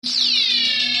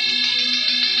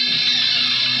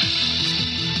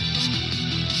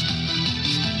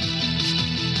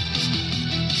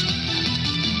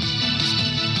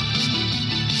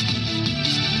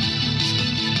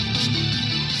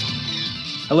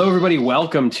Hello, everybody.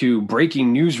 Welcome to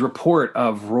Breaking News Report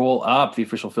of Roll Up, the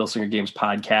official Phil Singer Games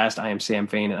podcast. I am Sam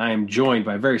Fain, and I am joined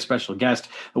by a very special guest,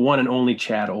 the one and only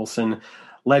Chad Olson,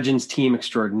 Legends team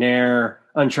extraordinaire,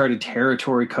 Uncharted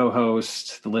Territory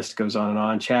co-host. The list goes on and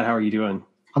on. Chad, how are you doing?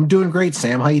 I'm doing great,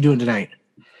 Sam. How are you doing tonight?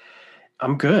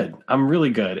 I'm good. I'm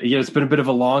really good. It's been a bit of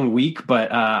a long week, but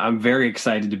I'm very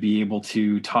excited to be able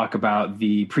to talk about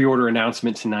the pre-order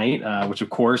announcement tonight, which, of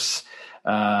course,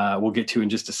 we'll get to in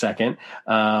just a second.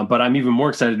 But I'm even more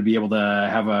excited to be able to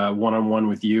have a one-on-one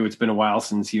with you. It's been a while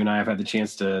since you and I have had the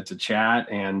chance to chat,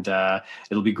 and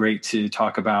it'll be great to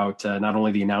talk about not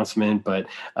only the announcement, but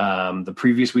the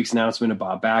previous week's announcement of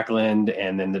Bob Backlund,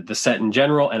 and then the set in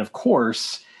general. And of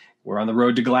course, we're on the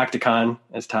road to Galacticon,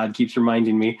 as Todd keeps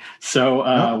reminding me.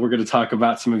 So we're going to talk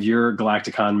about some of your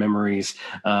Galacticon memories.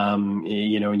 And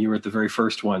you were at the very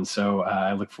first one. So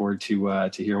I look forward to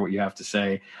hearing what you have to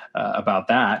say about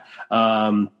that.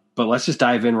 But let's just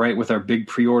dive in right with our big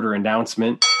pre-order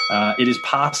announcement. It is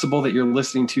possible that you're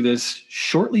listening to this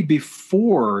shortly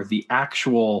before the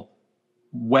actual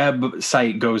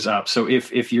website goes up. So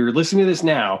if you're listening to this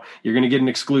now, you're going to get an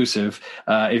exclusive.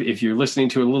 If you're listening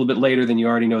to it a little bit later, then you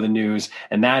already know the news.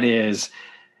 And that is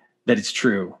that it's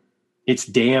true. It's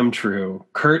damn true.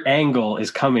 Kurt Angle is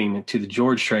coming to the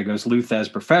George Tragos Luthez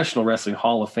Professional Wrestling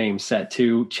Hall of Fame set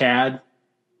 2. Chad,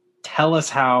 tell us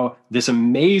how this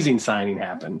amazing signing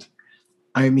happened.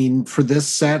 I mean, for this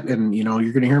set, and you're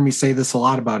going to hear me say this a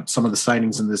lot about some of the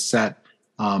signings in this set.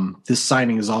 This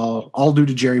signing is all due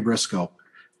to Jerry Briscoe.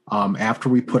 After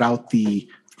we put out the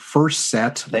first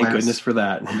set. Thank goodness for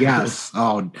that. Yes.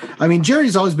 Oh, I mean,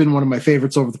 Jerry's always been one of my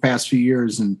favorites over the past few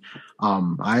years. And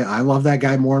I love that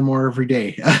guy more and more every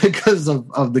day because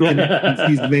of the connections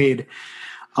he's made.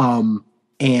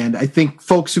 And I think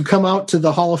folks who come out to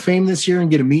the Hall of Fame this year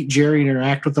and get to meet Jerry and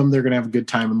interact with him, they're going to have a good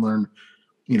time and learn,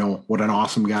 what an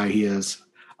awesome guy he is.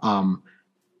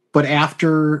 But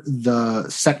after the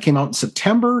set came out in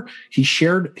September, he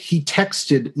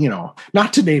texted,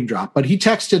 not to name drop, but he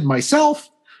texted myself,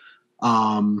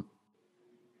 who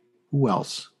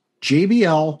else?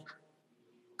 JBL,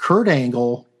 Kurt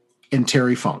Angle, and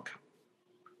Terry Funk.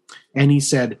 And he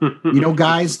said,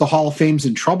 guys, the Hall of Fame's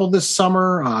in trouble this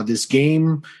summer. This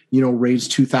game,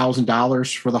 raised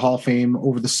 $2,000 for the Hall of Fame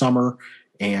over the summer.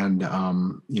 And,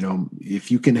 if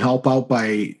you can help out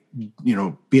by,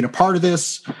 being a part of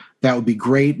this, that would be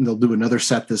great. And they'll do another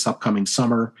set this upcoming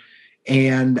summer.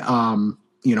 And,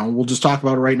 we'll just talk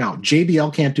about it right now.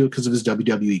 JBL can't do it because of his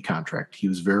WWE contract. He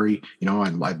was very,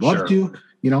 I'd love to,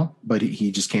 but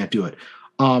he just can't do it.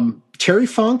 Terry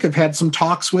Funk, I've had some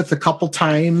talks with a couple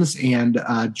times and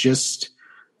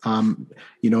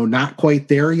not quite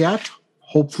there yet.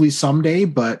 Hopefully someday,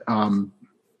 but,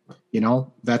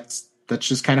 that's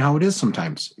just kind of how it is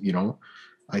sometimes,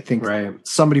 I think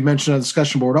Somebody mentioned on the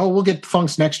discussion board, we'll get the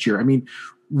Funks next year. I mean,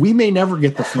 we may never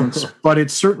get the Funks, but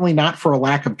it's certainly not for a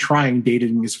lack of trying,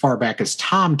 dating as far back as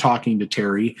Tom talking to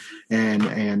Terry.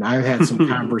 And I've had some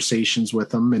conversations with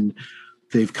them and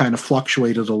they've kind of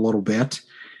fluctuated a little bit.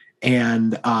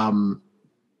 And,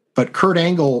 but Kurt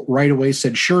Angle right away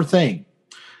said, sure thing.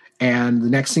 And the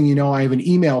next thing you know, I have an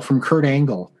email from Kurt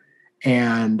Angle.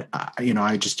 And,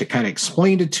 I just kind of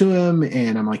explained it to him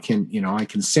and I'm like, I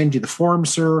can send you the form,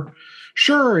 sir.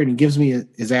 Sure. And he gives me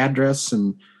his address.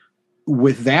 And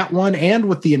with that one and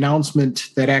with the announcement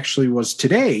that actually was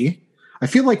today, I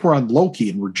feel like we're on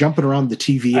Loki and we're jumping around the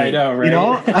TVA. I know, right?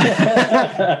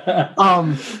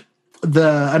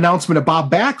 The announcement of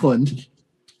Bob Backlund,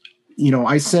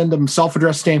 I send him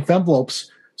self-addressed stamped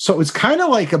envelopes. So it was kind of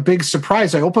like a big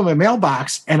surprise. I open my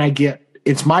mailbox and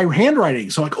it's my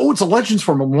handwriting. So it's a Legends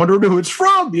form. I'm wondering who it's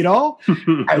from,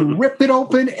 I rip it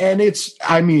open and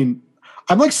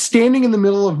I'm like standing in the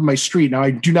middle of my street. Now,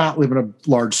 I do not live in a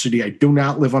large city. I do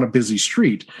not live on a busy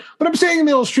street, but I'm standing in the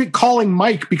middle of the street calling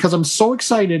Mike because I'm so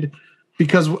excited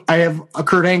because I have a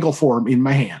Kurt Angle form in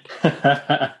my hand.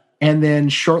 And then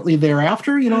shortly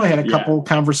thereafter, I had a couple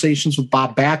conversations with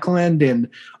Bob Backlund. And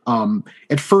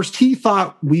at first he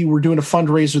thought we were doing a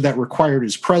fundraiser that required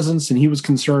his presence. And he was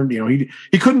concerned,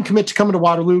 he couldn't commit to coming to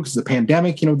Waterloo because of the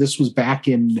pandemic. This was back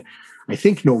in, I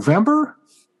think, November.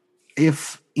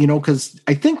 Because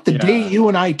I think the day you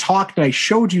and I talked and I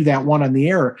showed you that one on the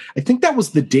air, I think that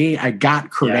was the day I got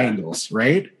Kurt Angle's,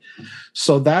 right?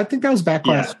 So I think that was back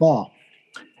last fall.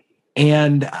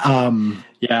 And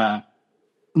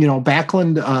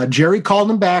Backlund, Jerry called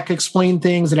him back, explained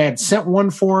things, and I had sent one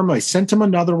form. I sent him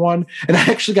another one, and I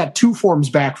actually got 2 forms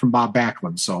back from Bob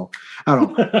Backlund. So I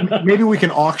don't know. Maybe we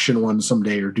can auction one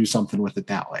someday or do something with it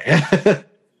that way.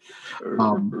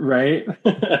 Right?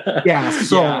 Yeah.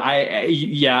 So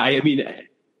I mean,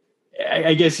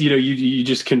 I guess, you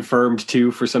just confirmed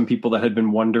too, for some people that had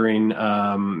been wondering,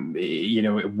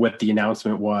 what the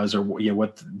announcement was, or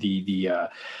what the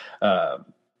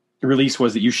release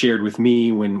was that you shared with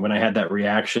me when I had that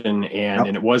reaction,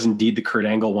 and it was indeed the Kurt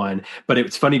Angle one. But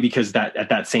it's funny because that at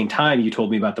that same time you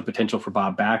told me about the potential for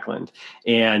Bob Backlund,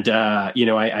 and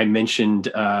I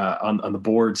mentioned on the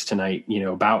boards tonight,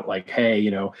 about like,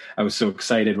 hey, I was so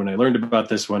excited when I learned about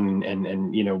this one,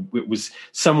 and it was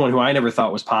someone who I never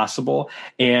thought was possible,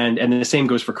 and the same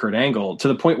goes for Kurt Angle, to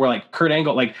the point where like Kurt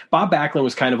Angle, like Bob Backlund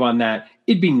was kind of on that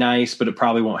it'd be nice, but it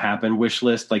probably won't happen wish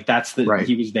list. Like that's Right.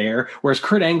 He was there. Whereas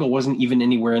Kurt Angle wasn't even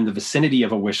anywhere in the vicinity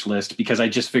of a wish list, because I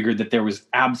just figured that there was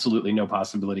absolutely no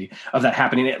possibility of that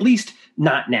happening, at least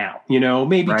not now,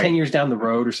 maybe Right. 10 years down the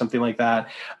road or something like that.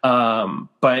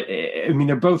 But I mean,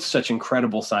 they're both such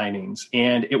incredible signings,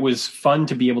 and it was fun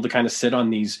to be able to kind of sit on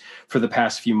these for the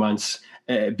past few months,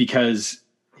 because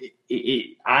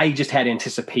I just had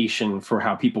anticipation for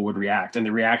how people would react, and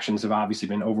the reactions have obviously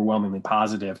been overwhelmingly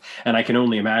positive, and I can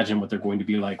only imagine what they're going to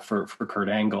be like for Kurt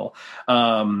Angle.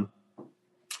 Now,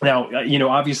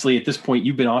 obviously at this point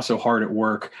you've been also hard at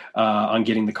work on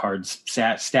getting the cards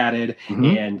statted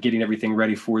and getting everything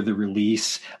ready for the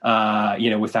release,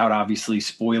 without obviously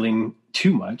spoiling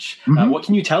too much. What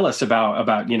can you tell us about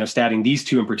statting these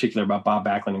two in particular, about Bob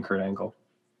Backlund and Kurt Angle?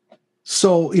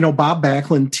 So, Bob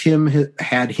Backlund, Tim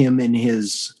had him in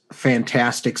his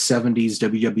fantastic 70s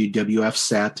WWF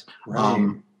set.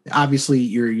 Right. Obviously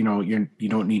you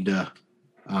don't need to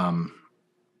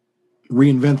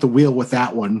reinvent the wheel with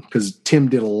that one, because Tim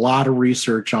did a lot of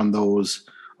research on those,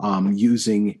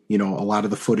 using, a lot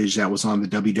of the footage that was on the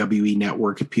WWE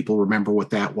network, if people remember what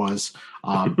that was.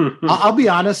 I'll be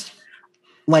honest,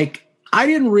 like, I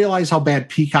didn't realize how bad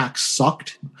Peacock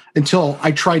sucked until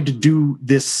I tried to do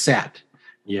this set.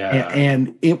 Yeah.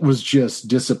 And it was just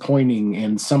disappointing.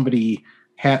 And somebody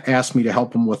had asked me to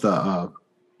help him with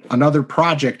another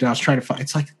project, and I was trying to find,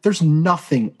 it's like, there's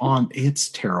nothing on, it's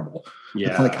terrible.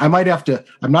 Yeah. It's like,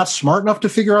 I'm not smart enough to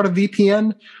figure out a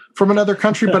VPN from another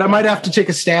country, but I might have to take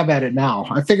a stab at it now.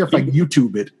 I figure if I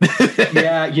YouTube it.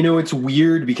 Yeah, it's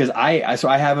weird because I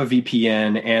have a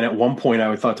VPN, and at one point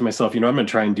I thought to myself, I'm going to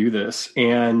try and do this.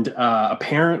 And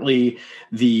apparently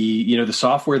the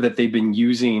software that they've been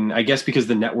using, I guess because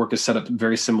the network is set up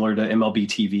very similar to MLB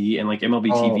TV, and like MLB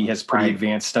TV has pretty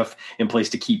advanced stuff in place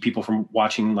to keep people from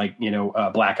watching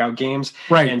blackout games.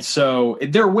 Right. And so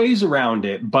there are ways around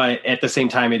it, but at the same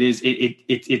time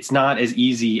it's not as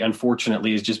easy,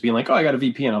 unfortunately, as just being like, oh, I got a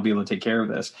VPN, I'll be able to take care of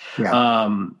this. Yeah.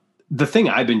 The thing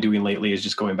I've been doing lately is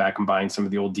just going back and buying some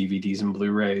of the old DVDs and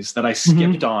Blu-rays that I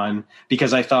skipped on,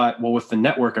 because I thought, well, with the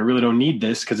network, I really don't need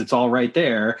this because it's all right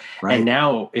there. Right. And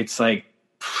now it's like,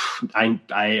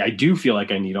 I do feel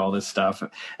like I need all this stuff,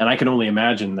 and I can only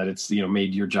imagine that it's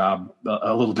made your job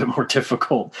a little bit more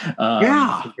difficult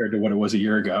compared to what it was a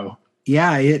year ago.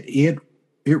 Yeah, it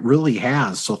really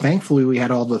has. So thankfully we had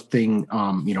all the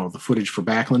the footage for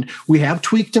Backlund. We have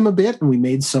tweaked him a bit, and we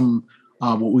made some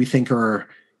what we think are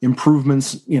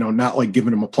improvements, not like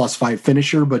giving him a +5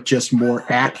 finisher, but just more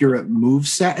accurate move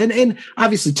set. And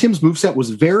obviously Tim's move set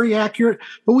was very accurate,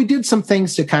 but we did some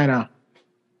things to kind of,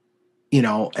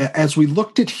 as we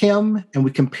looked at him and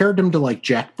we compared him to like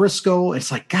Jack Briscoe,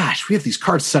 it's like, gosh, we have these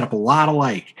cards set up a lot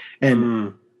alike.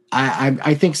 And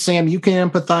I think, Sam, you can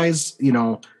empathize,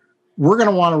 we're going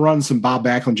to want to run some Bob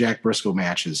Backlund, Jack Briscoe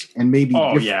matches, and maybe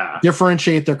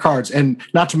differentiate their cards. And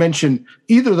not to mention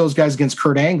either of those guys against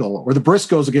Kurt Angle, or the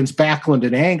Briscoes against Backlund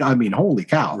and Angle. I mean, holy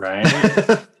cow. Right.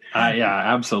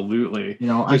 Yeah, absolutely.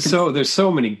 There's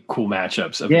so many cool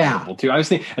matchups available too. I was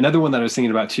thinking another one that I was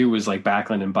thinking about too was like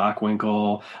Backlund and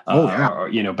Bockwinkel, or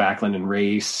Backlund and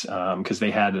Race, because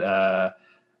they had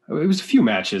it was a few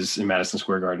matches in Madison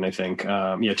Square Garden, I think.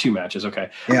 2 matches. Okay.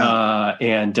 Yeah.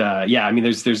 I mean,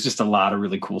 there's just a lot of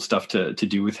really cool stuff to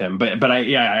do with him, but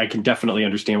I can definitely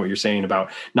understand what you're saying about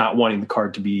not wanting the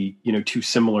card to be, too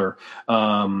similar.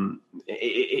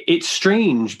 It's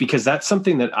strange because that's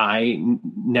something that I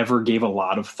never gave a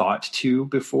lot of thought to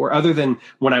before, other than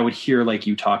when I would hear like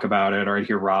you talk about it, or I'd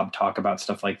hear Rob talk about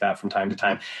stuff like that from time to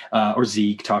time, or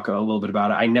Zeke talk a little bit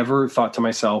about it. I never thought to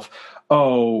myself,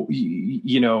 oh,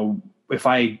 if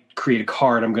I create a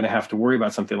card, I'm going to have to worry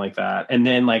about something like that. And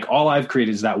then like all I've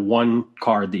created is that one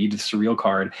card, the Edith Surreal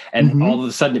card. And all of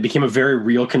a sudden it became a very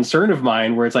real concern of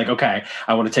mine, where it's like, okay,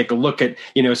 I want to take a look at,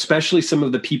 especially some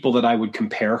of the people that I would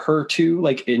compare her to,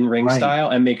 like in ring style,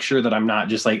 and make sure that I'm not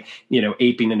just like,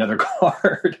 aping another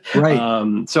card.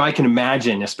 Right. So I can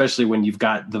imagine, especially when you've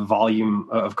got the volume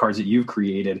of cards that you've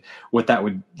created, what that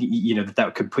would,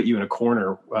 that could put you in a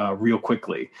corner real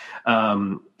quickly.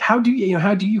 How do you,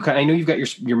 I know you've got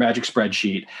your magic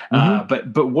spreadsheet.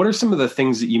 But what are some of the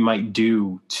things that you might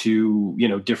do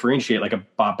to, differentiate like a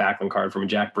Bob Backlund card from a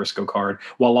Jack Briscoe card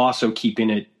while also keeping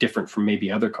it different from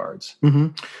maybe other cards?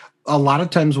 A lot of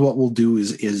times what we'll do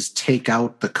is take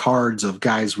out the cards of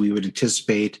guys we would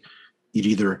anticipate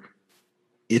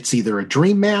it's either a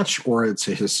dream match or it's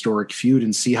a historic feud,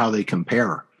 and see how they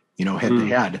compare, head to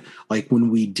head. Like when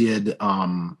we did,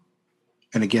 and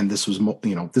again, this was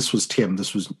Tim.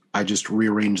 I just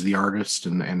rearranged the artist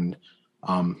and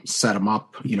set him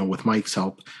up, with Mike's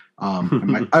help.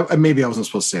 Maybe I wasn't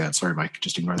supposed to say that. Sorry, Mike.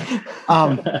 Just ignore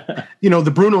that.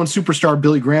 The Bruno and Superstar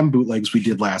Billy Graham bootlegs we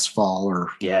did last fall,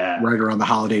 or right around the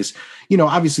holidays.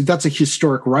 Obviously that's a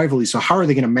historic rivalry. So how are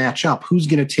they going to match up? Who's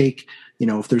going to take?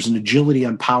 If there's an agility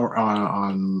on power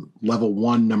on level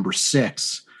 1, number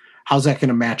 6, how's that going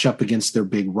to match up against their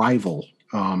big rival?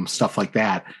 Stuff like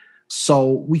that.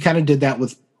 So we kind of did that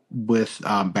with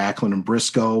Backlund and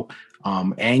Briscoe.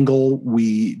 Angle,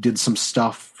 we did some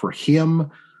stuff for him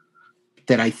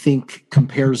that I think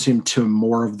compares him to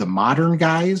more of the modern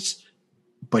guys,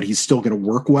 but he's still going to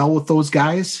work well with those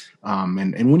guys.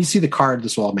 And when you see the card,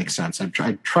 this will all make sense. I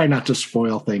try not to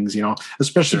spoil things,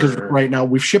 especially because right now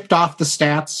we've shipped off the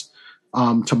stats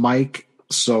to Mike.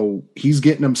 So he's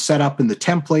getting them set up in the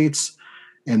templates,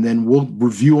 and then we'll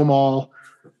review them all.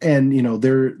 And,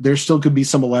 there still could be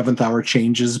some 11th hour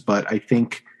changes, but I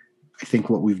think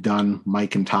what we've done,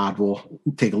 Mike and Todd will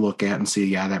take a look at and see,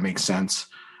 yeah, that makes sense.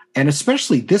 And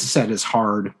especially this set is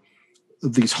hard,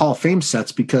 these Hall of Fame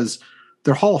sets, because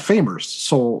they're Hall of Famers.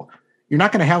 So you're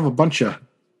not going to have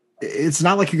it's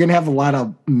not like you're going to have a lot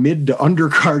of mid to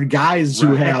undercard guys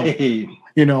who have,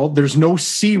 there's no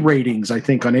C ratings, I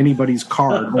think, on anybody's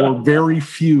card, or very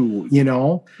few,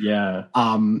 Yeah.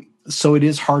 So it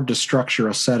is hard to structure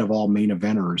a set of all main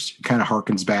eventers. It kind of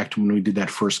harkens back to when we did that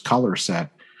first color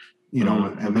set,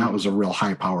 and that was a real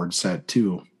high powered set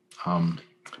too.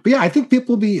 But yeah, I think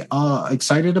people will be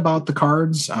excited about the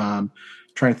cards.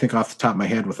 Trying to think off the top of my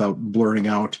head without blurring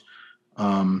out.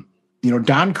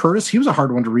 Don Curtis, he was a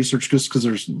hard one to research just because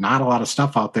there's not a lot of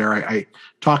stuff out there. I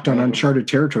talked on Uncharted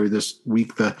Territory this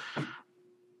week. The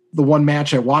one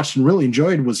match I watched and really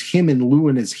enjoyed was him and Lou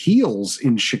and his heels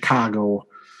in Chicago.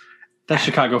 That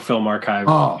Chicago Film Archive.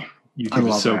 Oh, you think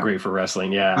was so great for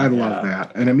wrestling. Yeah. I love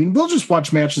that. And I mean, we'll just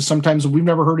watch matches sometimes we've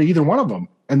never heard of either one of them.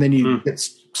 And then you get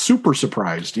super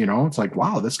surprised, it's like,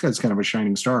 wow, this guy's kind of a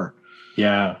shining star.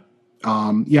 Yeah.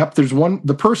 Yep. There's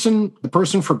the person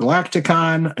for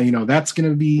Galacticon, that's going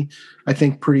to be, I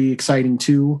think, pretty exciting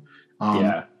too.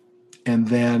 And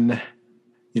then,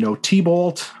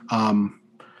 T-Bolt.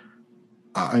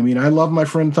 I mean, I love my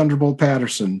friend Thunderbolt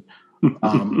Patterson,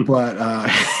 but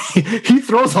he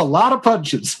throws a lot of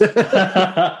punches.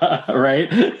 Right.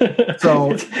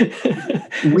 So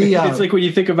it's like when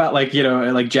you think about like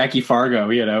Jackie Fargo,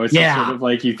 it's sort of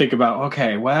like you think about,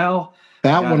 okay, well,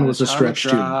 that one was a stretch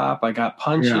too. I got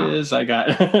punches. I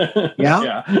got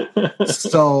yeah.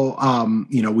 So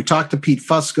we talked to Pete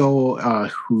Fusco,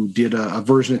 who did a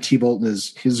version of T-Bolt in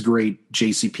his great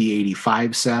JCP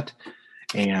 85 set,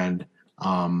 and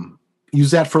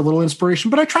use that for a little inspiration.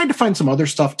 But I tried to find some other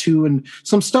stuff too, and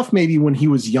some stuff maybe when he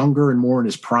was younger and more in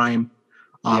his prime.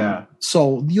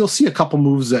 So you'll see a couple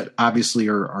moves that obviously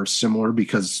are similar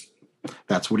because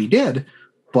that's what he did.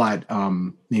 But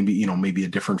maybe a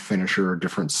different finisher, a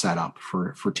different setup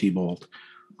for T-Bolt.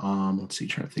 Let's see,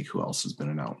 trying to think who else has been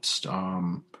announced.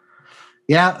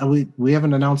 We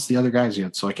haven't announced the other guys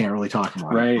yet, so I can't really talk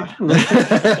about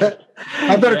it.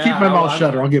 I better keep my mouth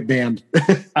shut or I'll get banned.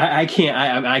 I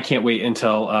can't wait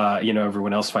until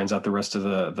everyone else finds out the rest of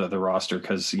the roster,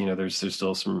 because there's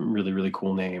still some really, really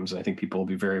cool names, and I think people will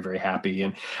be very, very happy.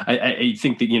 And I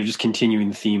think that just continuing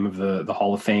the theme of the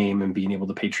Hall of Fame and being able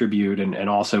to pay tribute and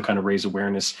also kind of raise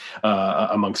awareness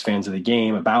amongst fans of the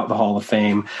game about the Hall of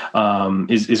Fame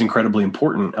is incredibly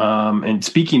important. And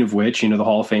speaking of which, the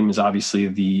Hall of Fame is obviously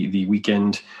the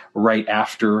weekend right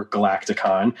after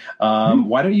Galacticon.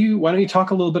 Why don't you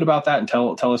talk a little bit about that and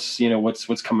tell us,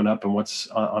 what's coming up and what's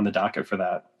on the docket for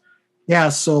that? Yeah.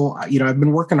 So, I've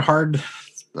been working hard.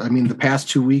 I mean, the past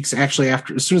 2 weeks, actually,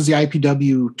 as soon as the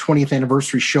IPW 20th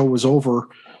anniversary show was over,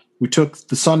 we took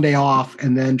the Sunday off,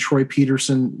 and then Troy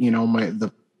Peterson,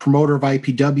 the promoter of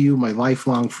IPW, my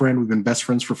lifelong friend, we've been best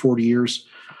friends for 40 years.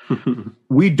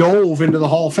 We dove into the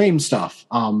Hall of Fame stuff,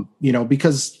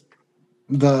 because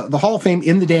the Hall of Fame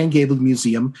in the Dan Gable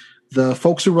Museum, the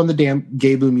folks who run the Dan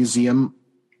Gable Museum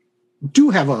do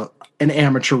have an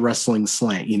amateur wrestling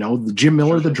slant. The Jim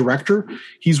Miller, the director,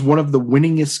 he's one of the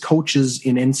winningest coaches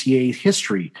in NCAA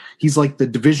history. He's like the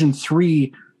Division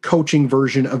III coaching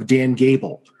version of Dan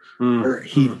Gable. where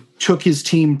he took his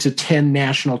team to 10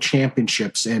 national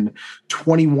championships and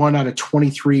 21 out of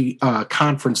 23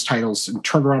 conference titles, and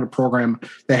turned around a program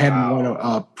that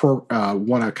hadn't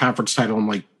won a conference title in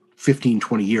like 15,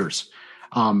 20 years.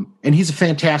 And he's a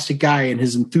fantastic guy, and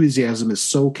his enthusiasm is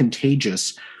so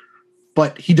contagious,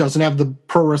 but he doesn't have the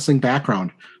pro wrestling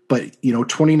background. But,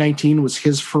 2019 was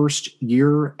his first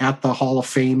year at the Hall of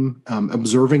Fame,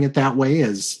 observing it that way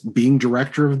as being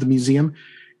director of the museum.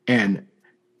 And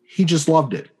he just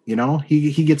loved it.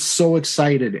 He gets so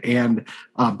excited. And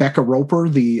Becca Roper,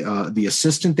 the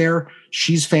assistant there,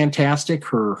 she's fantastic.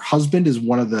 Her husband is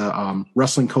one of the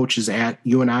wrestling coaches at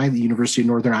UNI, the University of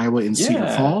Northern Iowa in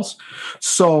Cedar Falls.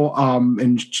 So,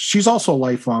 and she's also a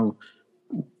lifelong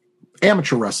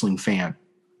amateur wrestling fan.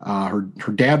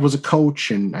 Her dad was a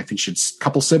coach, and I think she had a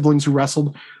couple siblings who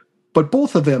wrestled. But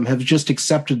both of them have just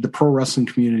accepted the pro wrestling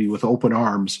community with open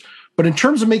arms. But in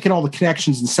terms of making all the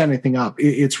connections and setting anything up,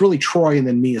 it's really Troy and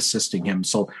then me assisting him.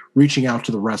 So reaching out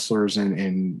to the wrestlers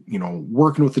and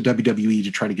working with the WWE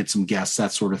to try to get some guests,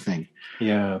 that sort of thing.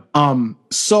 Yeah.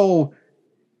 So,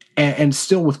 and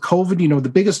still with COVID, the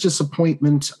biggest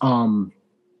disappointment, I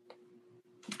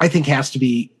think, has to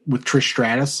be with Trish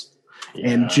Stratus.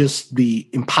 Yeah. And just the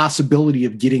impossibility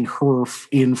of getting her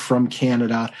in from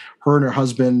Canada. Her and her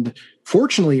husband,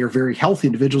 fortunately, are very healthy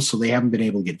individuals, so they haven't been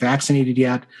able to get vaccinated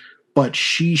yet. But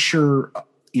she sure,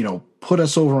 put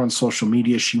us over on social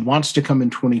media. She wants to come in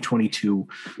 2022.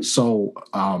 So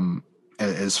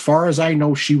as far as I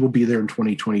know, she will be there in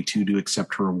 2022 to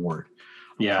accept her award.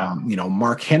 Yeah.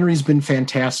 Mark Henry's been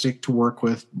fantastic to work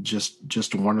with,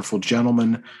 just a wonderful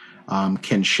gentleman.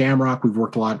 Ken Shamrock, we've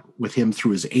worked a lot with him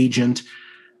through his agent.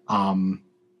 And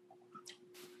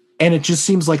it just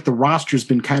seems like the roster's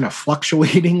been kind of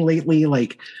fluctuating lately.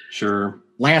 Like, sure.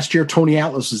 Last year, Tony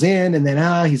Atlas was in, and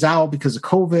then he's out because of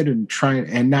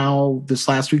COVID, and now this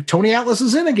last week, Tony Atlas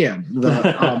is in again.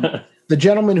 The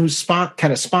gentleman who's kind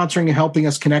of sponsoring and helping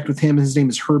us connect with him, his name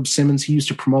is Herb Simmons. He used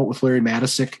to promote with Larry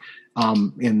Matisick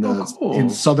in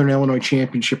Southern Illinois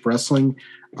Championship Wrestling.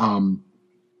 Herb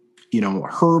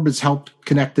has helped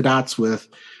connect the dots with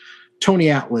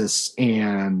Tony Atlas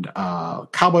and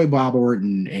Cowboy Bob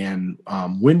Orton and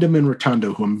Wyndham and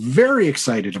Rotundo, who I'm very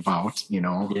excited about.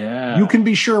 Yeah. You can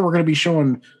be sure we're going to be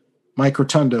showing Mike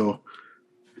Rotundo,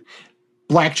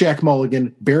 Blackjack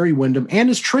Mulligan, Barry Wyndham, and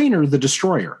his trainer, the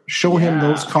Destroyer. Show him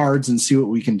those cards and see what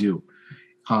we can do.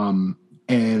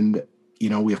 And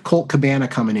we have Colt Cabana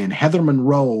coming in, Heather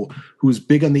Monroe, who's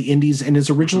big on the indies and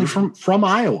is originally from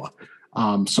Iowa.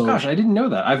 Gosh, I didn't know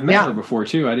that. I've met her before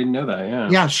too. I didn't know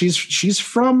that. Yeah. She's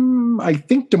from, I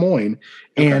think, Des Moines,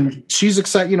 and she's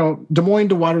excited. Des Moines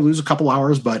to Waterloo's a couple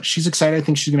hours, but she's excited. I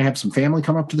think she's going to have some family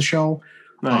come up to the show.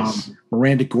 Nice.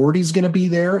 Miranda Gordy's going to be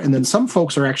there, and then some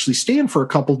folks are actually staying for a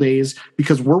couple days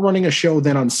because we're running a show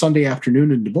then on Sunday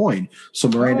afternoon in Des Moines. So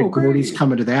Miranda Gordy's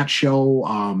coming to that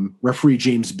show. Referee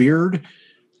James Beard,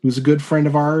 who's a good friend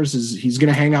of ours, he's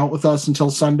going to hang out with us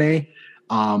until Sunday.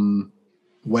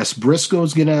 Wes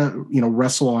Briscoe's gonna,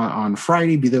 wrestle on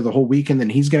Friday, be there the whole weekend.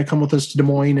 Then he's gonna come with us to Des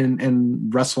Moines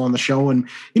and wrestle on the show. And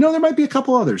there might be a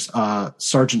couple others.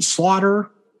 Sergeant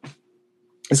Slaughter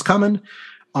is coming.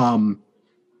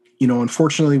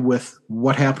 Unfortunately, with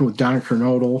what happened with Donna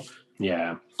Kernodle,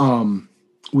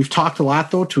 we've talked a lot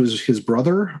though to his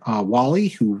brother Wally,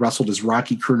 who wrestled as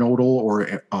Rocky Kernodle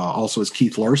or also as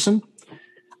Keith Larson.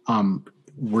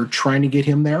 We're trying to get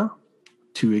him there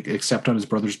to accept on his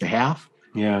brother's behalf.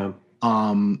 Yeah.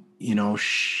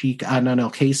 Sheik Adnan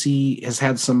El Casey has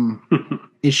had some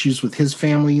issues with his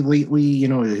family lately.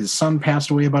 His son passed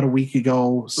away about a week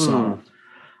ago. So,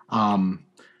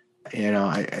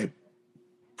 I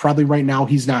probably right now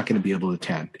he's not going to be able to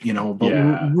attend, but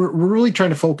we're really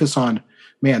trying to focus on,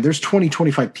 man, there's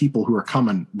 25 people who are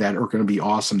coming that are going to be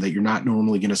awesome that you're not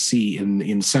normally going to see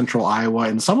in central Iowa.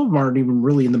 And some of them aren't even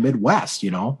really in the Midwest,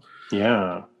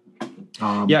 Yeah.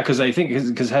 Because I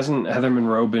think hasn't Heather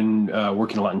Monroe been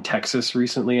working a lot in Texas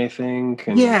recently? I think.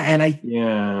 And I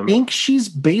think she's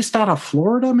based out of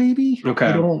Florida, maybe. Okay.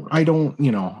 I don't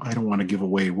want to give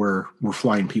away where we're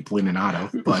flying people in and out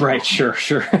of. But, right. Sure.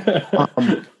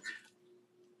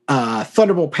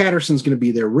 Thunderbolt Patterson's going to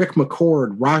be there. Rick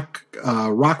McCord,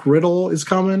 Rock Riddle is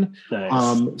coming.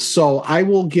 Nice. So I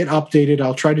will get updated.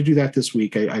 I'll try to do that this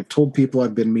week. I've told people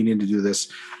I've been meaning to do this.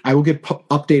 I will get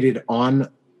updated on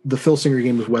the Phil Singer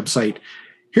Games website.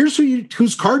 Here's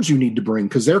whose cards you need to bring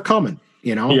because they're coming.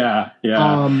 Yeah.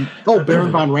 Baron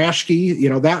von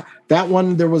Raschke. That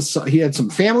one he had some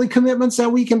family commitments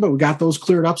that weekend, but we got those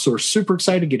cleared up. So we're super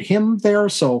excited to get him there.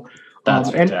 So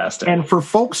that's fantastic. And for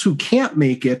folks who can't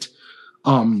make it,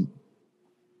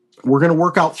 we're going to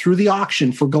work out through the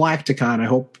auction for Galacticon. I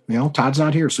hope, Todd's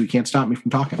not here, so he can't stop me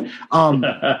from talking.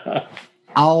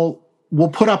 We'll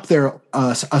put up there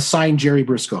a signed Jerry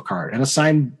Briscoe card and a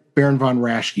signed Baron von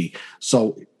Raschke.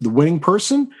 So the winning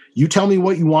person, you tell me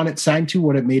what you want it signed to,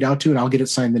 what it made out to, and I'll get it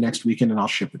signed the next weekend and I'll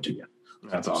ship it to you.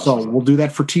 That's awesome. So we'll do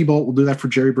that for T-Bolt. We'll do that for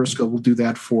Jerry Briscoe. We'll do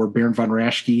that for Baron von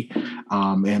Raschke.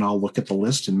 And I'll look at the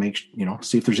list and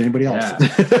see if there's anybody else.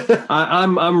 Yeah.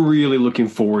 I'm really looking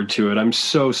forward to it. I'm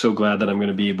so glad that I'm going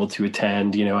to be able to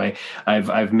attend.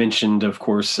 I've mentioned, of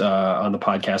course, on the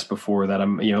podcast before that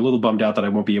I'm, a little bummed out that I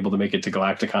won't be able to make it to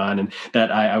Galacticon, and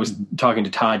that I was talking to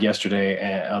Todd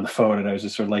yesterday on the phone, and I was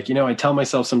just sort of like, I tell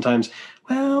myself sometimes,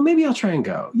 well, maybe I'll try and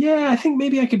go. Yeah, I think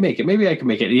maybe I could make it. Maybe I could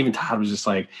make it. And even Todd was just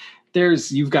like,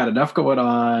 you've got enough going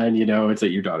on, it's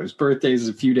at your daughter's birthday is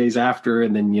a few days after,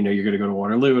 and then, you're going to go to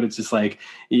Waterloo, and it's just like,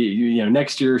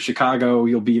 next year, Chicago,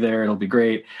 you'll be there. It'll be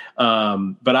great.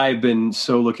 But I've been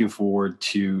so looking forward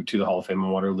to the Hall of Fame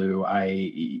in Waterloo.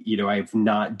 I've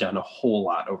not done a whole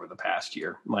lot over the past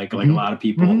year. Like a lot of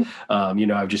people,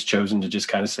 I've just chosen to just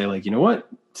kind of say, like, what,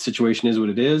 situation is what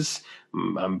it is.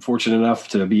 I'm fortunate enough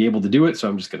to be able to do it, so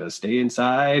I'm just going to stay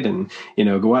inside and,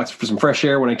 go out for some fresh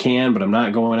air when I can, but I'm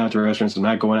not going out to restaurants. I'm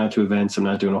not going out to events. I'm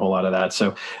not doing a whole lot of that.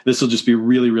 So this will just be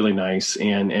really, really nice.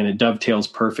 And it dovetails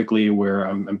perfectly where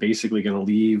I'm basically going to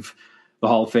leave the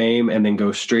Hall of Fame and then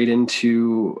go straight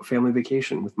into family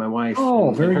vacation with my wife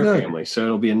and very her good. family. So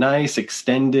it'll be a nice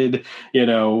extended,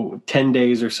 10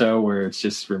 days or so where it's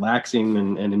just relaxing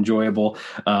and enjoyable.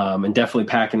 And definitely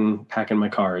packing my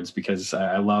cards because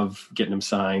I love getting them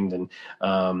signed. And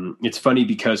it's funny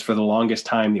because for the longest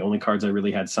time, the only cards I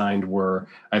really had signed were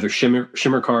either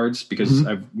Shimmer cards because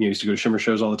I used to go to Shimmer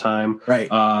shows all the time. Right.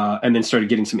 And then started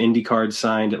getting some indie cards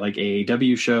signed at like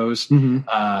AAW shows,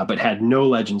 but had no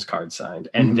Legends cards signed.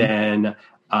 And then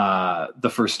the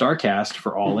first StarCast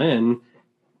for All In,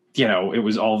 it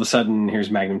was all of a sudden, here's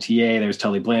Magnum TA, there's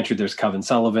Tully Blanchard, there's Kevin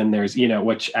Sullivan, there's,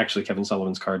 which actually Kevin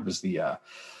Sullivan's card was the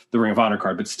Ring of Honor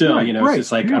card, but still, it's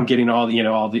just like, I'm getting all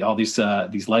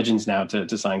these legends now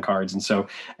to sign cards. And so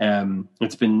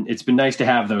it's been nice to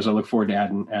have those. I look forward to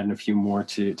adding a few more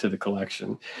to the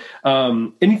collection.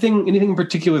 Anything in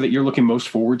particular that you're looking most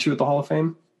forward to at the Hall of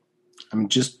Fame?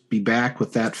 Just be back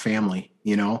with that family,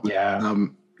 Yeah.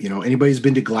 Anybody who's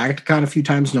been to Galacticon a few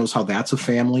times knows how that's a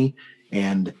family.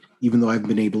 And even though I've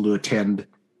been able to attend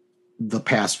the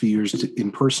past few years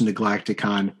in person to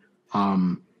Galacticon,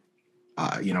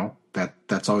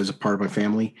 that's always a part of my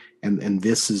family. And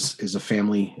this is a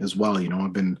family as well.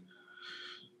 I've been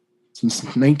since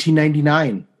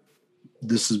 1999.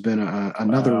 This has been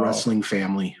another wrestling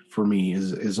family for me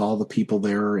is all the people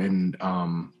there. And,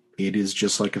 it is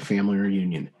just like a family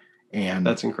reunion. And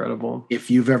that's incredible.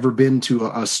 If you've ever been to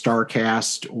a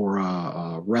StarCast or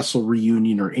a Wrestle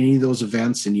Reunion or any of those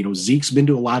events, and, Zeke's been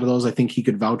to a lot of those, I think he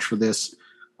could vouch for this.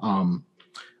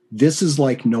 This is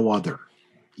like no other.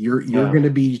 You're going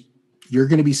to be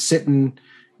sitting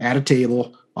at a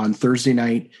table on Thursday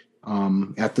night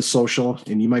at the Social,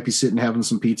 and you might be sitting having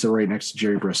some pizza right next to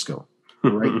Jerry Briscoe,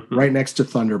 right next to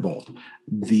Thunderbolt.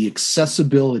 The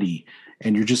accessibility,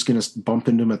 and you're just going to bump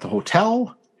into them at the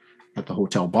hotel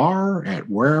bar, at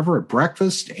wherever, at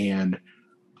breakfast. And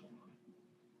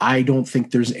I don't think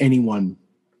there's anyone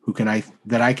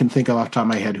that I can think of off the top of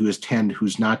my head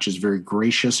who's not just very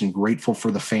gracious and grateful for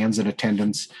the fans in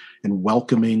attendance and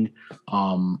welcoming.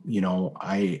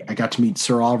 I got to meet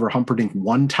Sir Oliver Humperdinck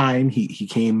one time. He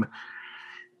came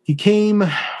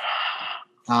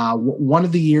one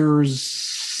of the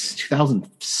years,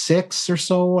 2006 or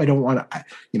so. I don't want to,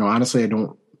 honestly, I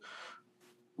don't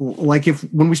like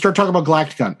when we start talking about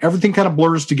Galacticon, everything kind of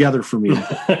blurs together for me.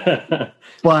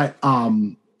 But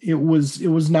it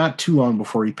was not too long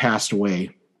before he passed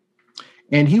away.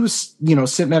 And he was,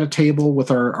 sitting at a table with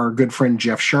our good friend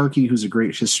Jeff Sharkey, who's a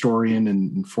great historian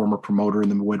and former promoter in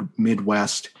the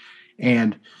Midwest.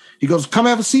 And he goes, "Come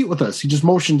have a seat with us." He just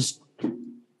motions.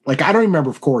 Like, I don't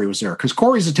remember if Corey was there because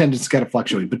Corey's attendance kind of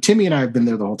fluctuated, but Timmy and I have been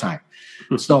there the whole time.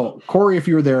 So Corey, if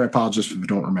you were there, I apologize if you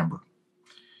don't remember.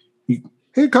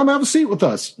 Hey, come have a seat with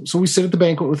us. So we sit at the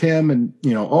banquet with him and,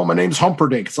 "Oh, my name's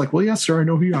Humperdinck." It's like, "Well, yes, sir. I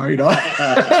know who you are."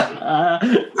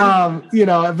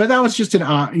 But that was just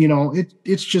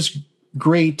it's just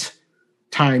great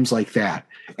times like that.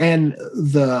 And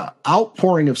the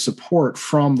outpouring of support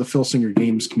from the Phil Singer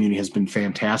Games community has been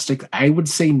fantastic. I would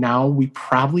say now we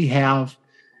probably have,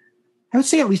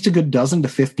 at least a good dozen to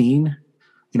 15,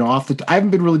 I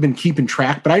haven't really been keeping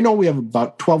track, but I know we have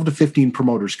about 12 to 15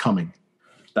 promoters coming.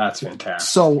 That's fantastic.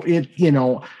 So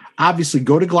obviously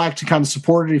go to Galacticon to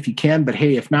support it if you can. But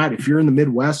hey, if not, if you're in the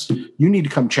Midwest, you need to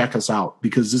come check us out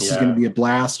because this is going to be a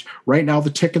blast. Right now, the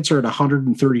tickets are at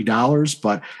 $130,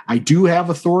 but I do have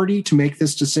authority to make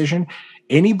this decision.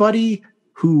 Anybody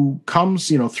who comes,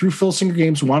 through Phil Singer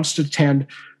Games wants to attend,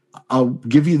 I'll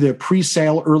give you the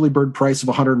pre-sale early bird price of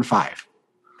 $105.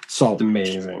 So that's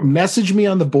amazing. Message me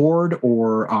on the board,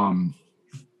 or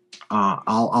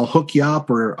I'll hook you up,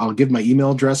 or I'll give my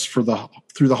email address through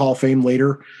the Hall of Fame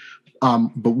later.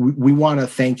 But we want to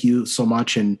thank you so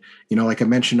much. And, like I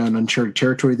mentioned on Uncharted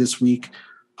Territory this week,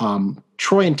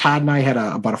 Troy and Todd and I had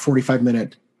about a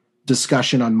 45-minute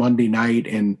discussion on Monday night,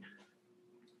 and,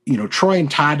 Troy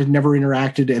and Todd had never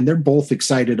interacted, and they're both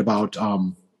excited about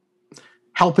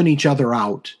helping each other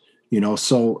out,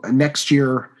 so next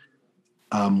year,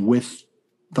 with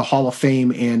the Hall of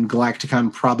Fame and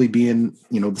Galacticon probably being,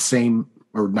 the same,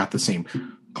 or not the same.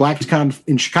 Galacticon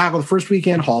in Chicago the first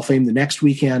weekend, Hall of Fame the next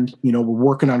weekend. We're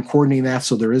working on coordinating that,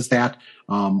 so there is that.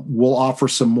 We'll offer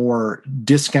some more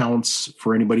discounts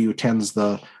for anybody who attends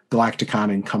the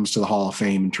Galacticon and comes to the Hall of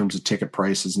Fame in terms of ticket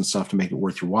prices and stuff to make it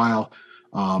worth your while.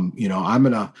 I'll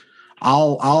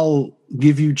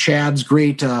give you Chad's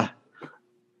great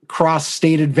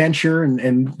cross-state adventure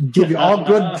and give you all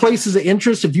good places of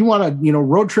interest. If you want to,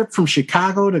 road trip from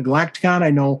Chicago to Galacticon, I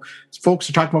know folks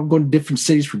are talking about going to different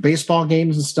cities for baseball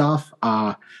games and stuff.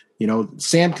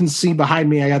 Sam can see behind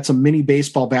me, I got some mini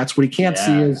baseball bats. What he can't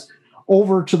see is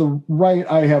over to the right,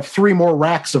 I have 3 more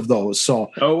racks of those. So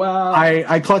wow.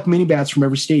 I collect mini bats from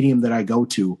every stadium that I go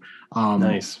to.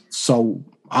 Nice. So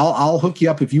I'll hook you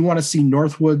up if you want to see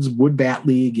Northwoods Wood Bat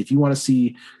League, if you want to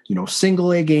see,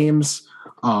 single A games.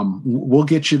 We'll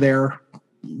get you there,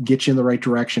 get you in the right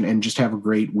direction, and just have a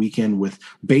great weekend with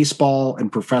baseball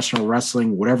and professional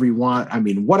wrestling, whatever you want. I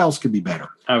mean, what else could be better?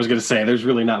 I was going to say, there's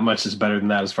really not much that's better than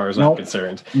that as far as I'm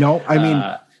concerned. No, I mean,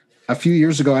 a few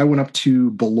years ago, I went up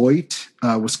to Beloit,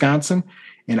 Wisconsin,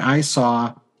 and I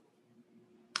saw,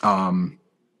 Prince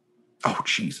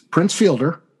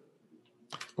Fielder.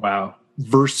 Wow.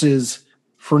 Versus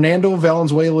Fernando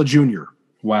Valenzuela Jr.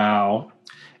 Wow.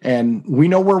 And we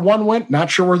know where one went, not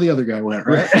sure where the other guy went,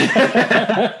 right?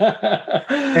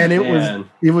 And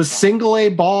it was single A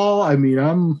ball. I mean,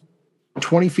 I'm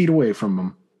 20 feet away from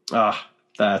him. Ah,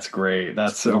 that's great.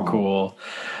 That's so cool.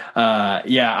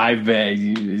 I've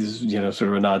been, sort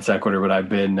of a non sequitur, but I've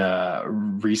been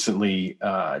recently,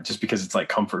 just because it's like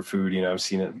comfort food, I've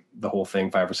seen it, the whole thing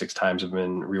 5 or 6 times. I've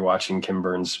been rewatching Kim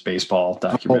Burns' baseball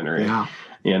documentary. Oh,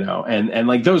 yeah. And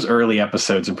like those early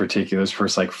episodes in particular, those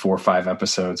first like 4 or 5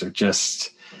 episodes are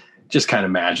just kind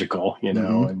of magical,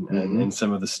 and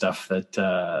some of the stuff that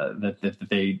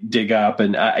they dig up.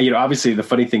 And, obviously the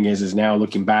funny thing is now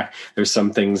looking back, there's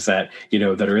some things that,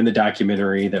 that are in the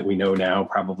documentary that we know now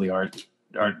probably aren't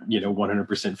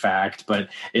 100% fact, but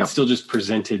it's still just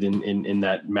presented in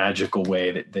that magical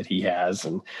way that he has.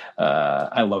 And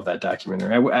I love that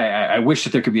documentary. I wish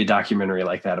that there could be a documentary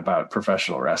like that about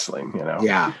professional wrestling,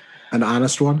 Yeah. An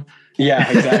honest one.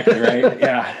 Yeah, exactly. Right.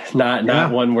 Yeah.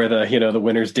 Not one where the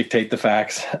winners dictate the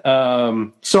facts.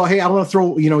 So, hey, I want to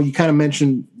throw, you kind of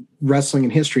mentioned wrestling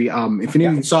and history. If any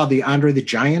of you saw the Andre the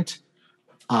Giant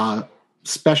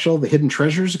special, The Hidden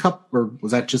Treasures, or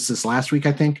was that just this last week,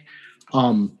 I think?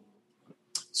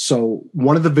 So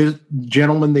one of the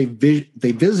gentlemen they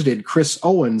visited, Chris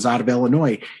Owens out of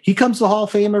Illinois, he comes to the Hall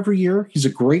of Fame every year. He's a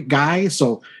great guy.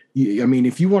 So,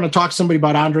 if you want to talk to somebody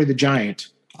about Andre the Giant,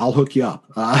 I'll hook you up.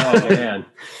 Oh man.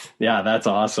 Yeah, that's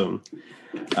awesome.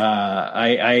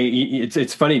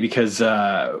 It's funny because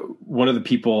one of the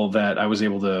people that I was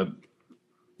able to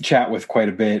chat with quite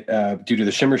a bit due to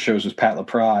the Shimmer shows was Pat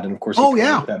LaPrade, and of course he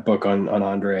wrote that book on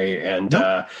Andre, and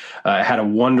had a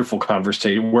wonderful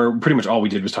conversation where pretty much all we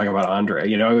did was talk about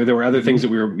Andre. There were other things that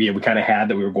we kind of had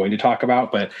that we were going to talk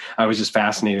about, but I was just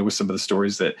fascinated with some of the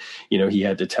stories that he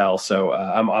had to tell. So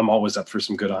I'm always up for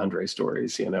some good Andre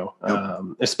stories,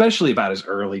 especially about his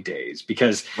early days,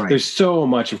 because there's so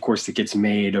much, of course, that gets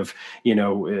made of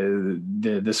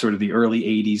the sort of the early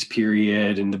 80s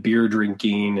period and the beer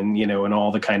drinking and and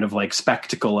all the kind of like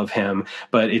spectacle of him,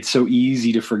 but it's so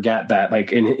easy to forget that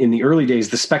like in the early days,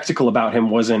 the spectacle about him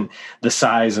wasn't the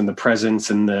size and the presence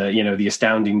and the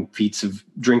astounding feats of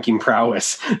drinking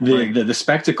prowess. The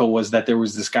spectacle was that there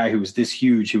was this guy who was this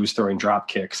huge, who was throwing drop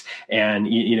kicks and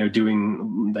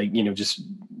doing like just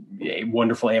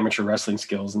wonderful amateur wrestling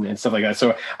skills and stuff like that.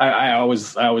 So I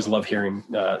always love hearing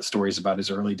stories about his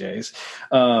early days.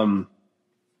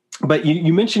 but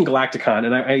you mentioned Galacticon,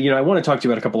 and I want to talk to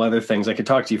you about a couple other things. I could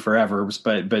talk to you forever,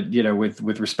 but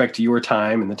with respect to your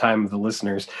time and the time of the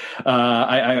listeners,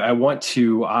 I want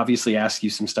to obviously ask you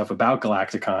some stuff about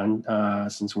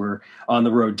Galacticon, since we're on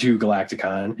the road to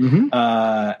Galacticon. Mm-hmm.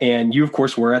 And you, of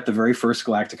course, were at the very first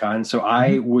Galacticon, so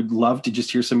I would love to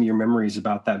just hear some of your memories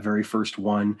about that very first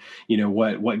one.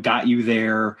 What got you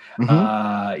there?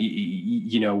 Where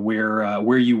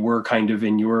you were kind of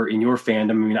in your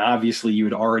fandom. I mean, obviously, you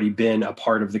had already been a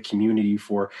part of the community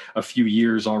for a few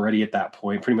years already at that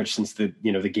point, pretty much since the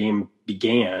game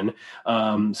began. So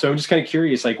I'm just kind of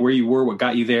curious, like where you were, what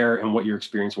got you there, and what your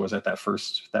experience was at that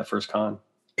first con.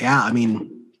 Yeah, I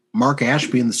mean, Mark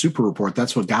Ashby in the Super Report,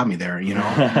 that's what got me there.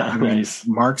 I mean, Nice.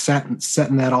 Mark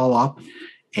setting that all up,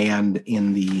 and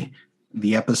in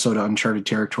the episode of Uncharted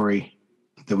Territory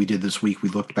that we did this week, we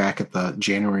looked back at the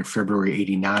January, February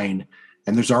 '89,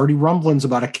 and there's already rumblings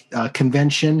about a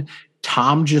convention.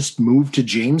 Tom just moved to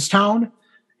Jamestown,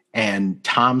 and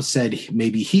Tom said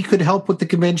maybe he could help with the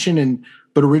convention.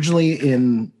 But originally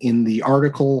in the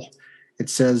article, it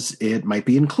says it might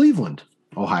be in Cleveland,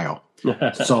 Ohio.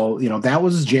 So, that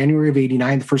was January of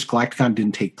 '89. The first Galacticon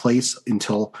didn't take place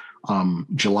until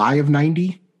July of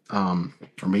 '90, or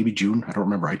maybe June. I don't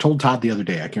remember. I told Todd the other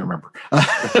day. I can't remember.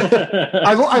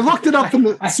 I looked it up in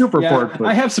the Super Report. But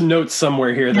I have some notes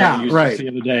somewhere here that I used the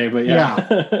other day. But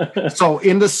yeah. So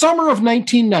in the summer of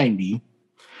 1990,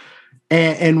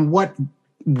 and what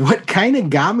kind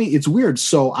of got me, it's weird.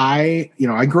 So I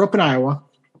grew up in Iowa,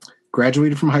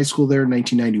 graduated from high school there in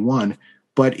 1991,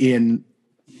 but in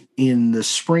the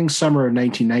spring, summer of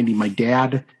 1990, my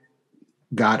dad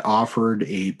got offered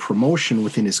a promotion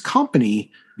within his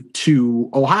company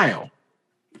to Ohio.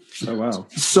 Oh, wow.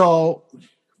 So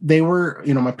they were,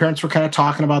 my parents were kind of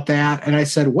talking about that. And I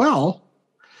said, well,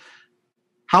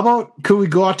 how about, could we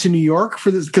go out to New York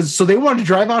for this? So they wanted to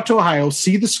drive out to Ohio,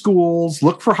 see the schools,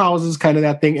 look for houses, kind of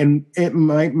that thing. And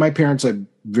my parents are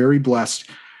very blessed.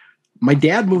 My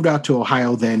dad moved out to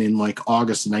Ohio then in like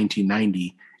August of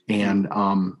 1990.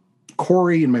 And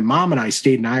Corey and my mom and I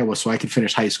stayed in Iowa so I could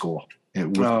finish high school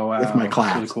with my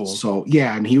class. Really cool. So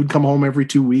yeah, and he would come home every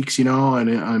 2 weeks, and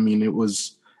I mean, it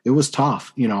was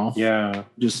tough, Yeah.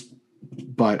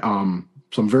 But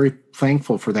so I'm very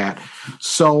thankful for that.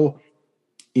 So,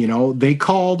 they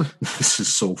called, this is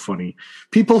so funny.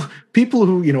 People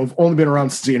who, have only been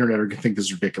around since the internet are going to think this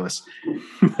is ridiculous.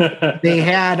 They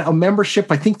had a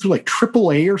membership, I think through like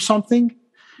AAA or something.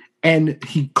 And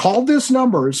he called this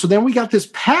number. So then we got this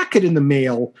packet in the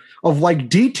mail of like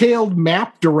detailed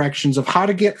map directions of how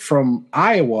to get from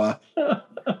Iowa,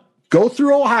 go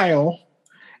through Ohio,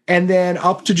 and then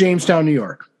up to Jamestown, New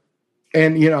York.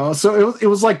 And, so it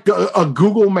was like a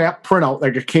Google map printout.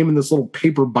 Like it came in this little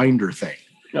paper binder thing.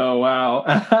 Oh,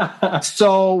 wow.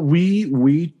 So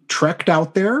we trekked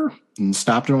out there and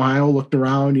stopped in Ohio, looked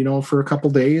around, for a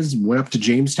couple days, went up to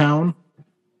Jamestown.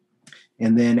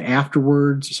 And then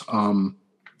afterwards,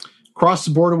 crossed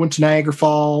the border, went to Niagara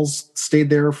Falls,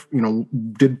 stayed there,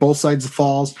 did both sides of the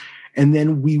falls. And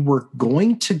then we were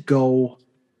going to go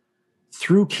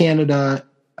through Canada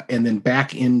and then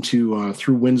back into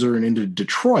through Windsor and into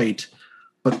Detroit.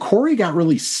 But Corey got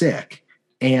really sick.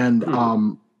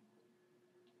 And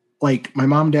like my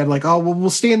mom and dad, like, oh, well, we'll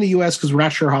stay in the U.S. because we're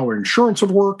not sure how our insurance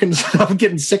would work and stuff,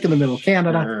 getting sick in the middle of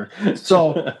Canada.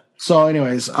 Sure. So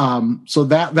anyways, so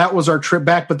that was our trip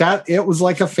back, but it was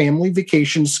like a family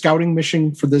vacation scouting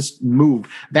mission for this move.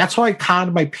 That's how I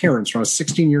conned my parents when I was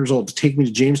 16 years old to take me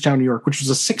to Jamestown, New York, which was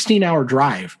a 16-hour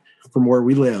drive from where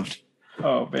we lived.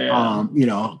 Oh man.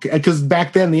 Because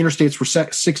back then the interstates were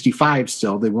 65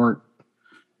 still. They weren't,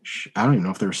 I don't even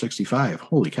know if they were 65.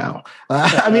 Holy cow.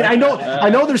 I mean, I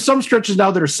know there's some stretches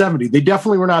now that are 70. They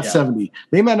definitely were not 70.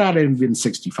 They might not have been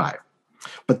 65.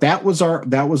 But that was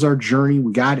our journey.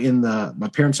 We got in my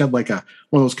parents had like one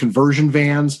of those conversion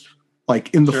vans.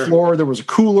 Like in the floor, there was a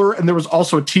cooler, and there was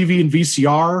also a TV and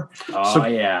VCR. Oh, so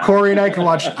yeah. Corey and I could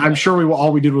watch. I'm sure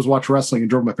all we did was watch wrestling and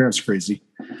drove my parents crazy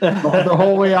the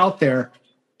whole way out there.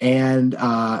 And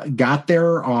got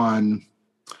there on,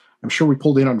 I'm sure we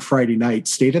pulled in on Friday night,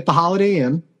 stayed at the Holiday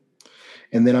Inn.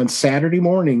 And then on Saturday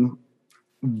morning,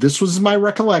 this was my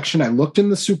recollection. I looked in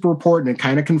the Super Report, and it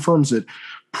kind of confirms it.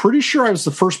 Pretty sure I was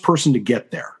the first person to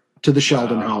get there to the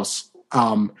Sheldon House.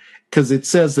 Because it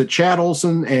says that Chad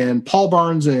Olson and Paul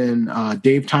Barnes and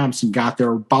Dave Thompson got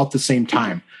there about the same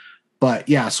time. But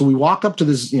yeah, so we walk up to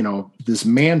this, this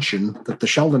mansion that the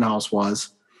Sheldon House was,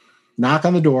 knock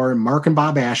on the door, and Mark and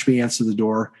Bob Ashby answer the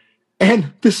door.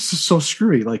 And this is so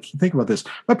screwy. Like, think about this.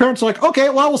 My parents are like, okay,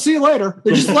 well, we'll see you later.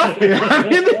 They just left me. I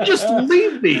mean, they just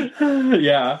leave me.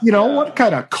 Yeah. What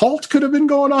kind of cult could have been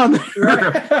going on there?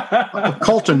 Right. A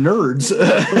cult of nerds.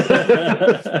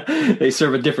 They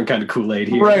serve a different kind of Kool-Aid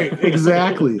here. Right,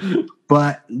 exactly.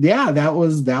 But yeah, that's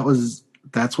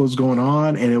what was going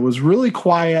on. And it was really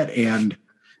quiet, and,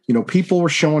 people were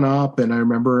showing up. And I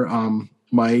remember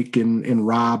Mike and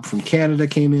Rob from Canada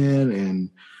came in,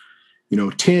 and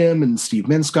Tim and Steve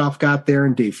Minskoff got there,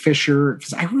 and Dave Fisher,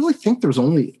 because I really think there was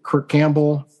only Kirk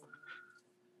Campbell.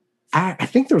 I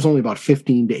think there was only about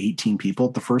 15 to 18 people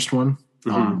at the first one.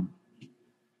 Mm-hmm.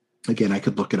 Again, I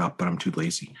could look it up, but I'm too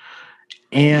lazy.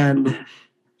 And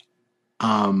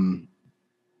everyone's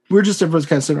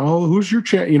kind of saying, oh, who's your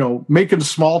making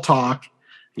small talk.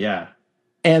 Yeah.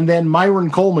 And then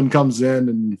Myron Coleman comes in,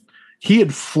 and he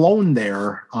had flown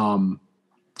there.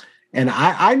 And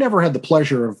I never had the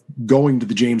pleasure of going to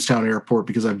the Jamestown airport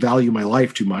because I value my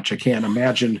life too much. I can't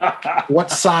imagine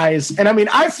what size. And I mean,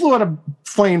 I flew on a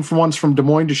plane once from Des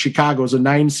Moines to Chicago as a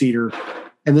 9-seater,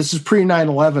 and this is pre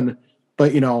 9/11.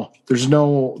 But there's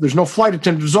no flight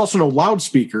attendant. There's also no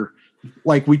loudspeaker.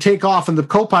 Like, we take off, and the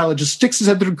co-pilot just sticks his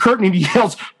head through the curtain and he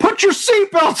yells, "Put your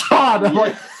seatbelt on!" I'm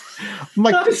like,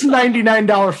 this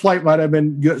 $99 flight might have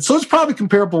been good. So it's probably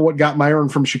comparable to what got Myron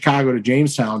from Chicago to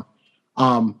Jamestown.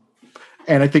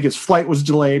 And I think his flight was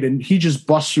delayed, and he just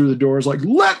busts through the doors like,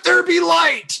 "Let there be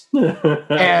light!"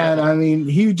 And I mean,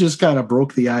 he just kind of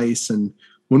broke the ice. And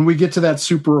when we get to that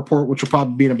super report, which will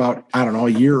probably be in about, I don't know,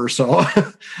 a year or so,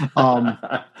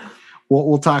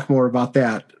 we'll talk more about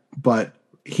that. But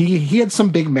he had some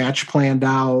big match planned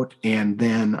out, and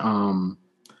then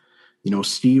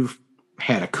Steve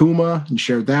had Akuma and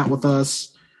shared that with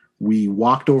us. We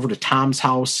walked over to Tom's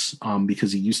house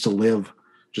because he used to live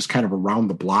just kind of around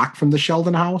the block from the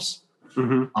Sheldon house.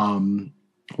 Mm-hmm.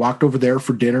 Walked over there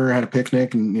for dinner, had a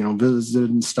picnic, and visited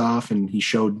and stuff. And he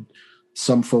showed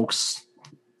some folks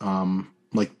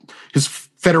like his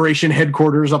Federation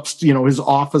headquarters up, his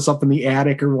office up in the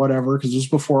attic or whatever, because it was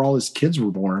before all his kids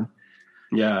were born.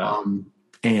 Yeah.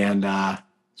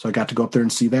 So I got to go up there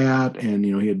and see that, and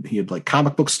he had like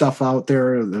comic book stuff out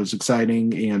there that was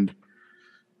exciting, and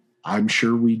I'm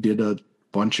sure we did a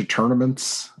bunch of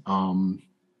tournaments.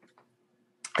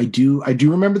 I do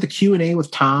remember the Q&A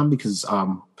with Tom because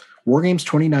War Games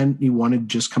 2091 had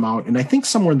just come out, and I think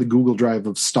somewhere in the Google Drive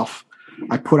of stuff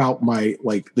I put out my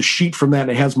the sheet from that,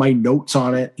 and it has my notes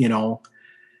on it,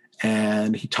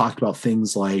 and he talked about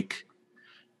things like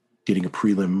getting a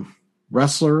prelim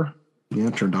wrestler.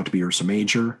 It turned out to be Ursa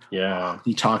Major. Yeah.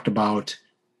 He talked about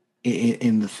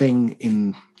in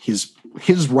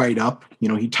his write-up,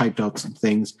 he typed out some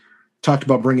things, talked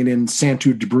about bringing in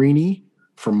Santu Dabrini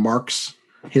from Mark's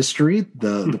history,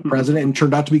 the president, and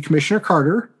turned out to be Commissioner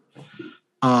Carter.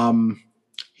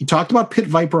 He talked about Pit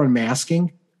Viper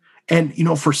unmasking. And,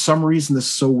 for some reason, this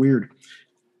is so weird.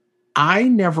 I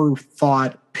never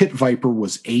thought Pit Viper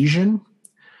was Asian.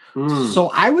 So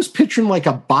I was picturing like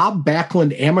a Bob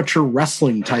Backlund amateur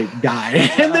wrestling type guy.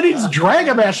 And then he's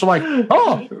Dragon Master. I'm like,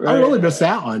 oh, right. I really missed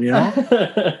that one,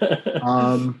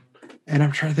 And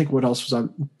I'm trying to think what else was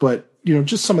on. But,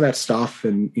 just some of that stuff.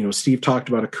 And, Steve talked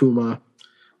about Akuma.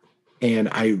 And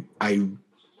I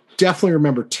definitely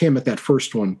remember Tim at that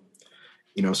first one.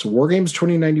 So War Games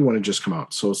 2091 had just come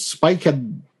out. So Spike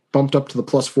had bumped up to the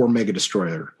 +4 Mega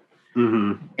Destroyer.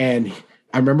 Mm-hmm. And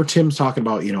I remember Tim talking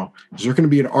about, is there going to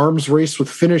be an arms race with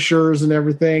finishers and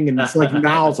everything? And it's like,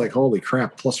 now it's like, holy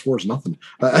crap, +4 is nothing.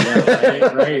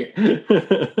 Right.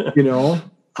 But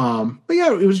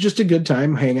yeah, it was just a good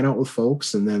time hanging out with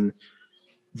folks. And then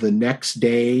the next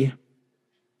day,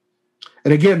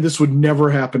 and again, this would never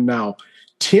happen now.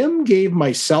 Tim gave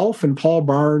myself and Paul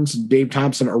Barnes and Dave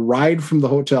Thompson a ride from the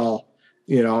hotel,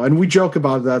 and we joke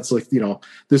about that. It's like,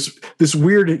 this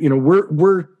weird,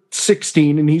 we're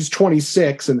 16 and he's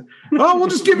 26, and we'll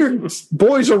just give your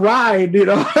boys a ride.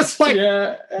 It's like,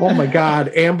 oh my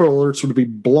God, Amber Alerts would be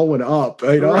blowing up.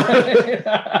 Right.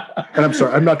 And I'm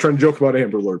sorry, I'm not trying to joke about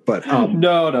Amber Alert, but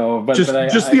no, but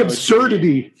just the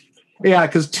absurdity. Yeah,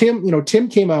 because Tim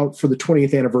came out for the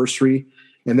 20th anniversary,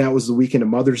 and that was the weekend of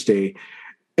Mother's Day.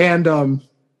 And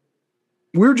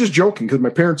we were just joking because my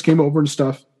parents came over and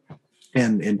stuff,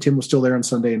 and Tim was still there on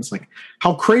Sunday, and it's like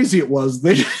how crazy it was.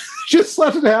 They just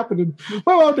let it happen, and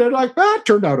my mom did like it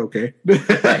turned out okay. They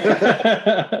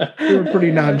were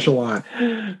pretty nonchalant.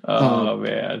 Oh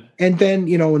man! And then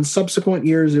in subsequent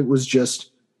years, it was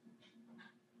just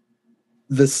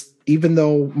this. Even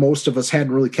though most of us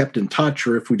hadn't really kept in touch,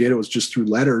 or if we did, it was just through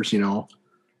letters.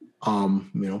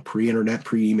 Pre-internet,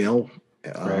 pre-email.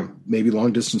 Right. Maybe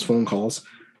long distance phone calls.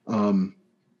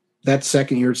 that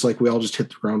second year, it's like we all just hit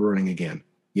the ground running again,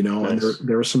 you know. Nice. And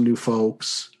there were some new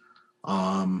folks.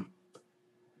 The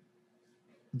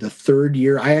third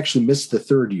year, I actually missed the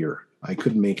third year. I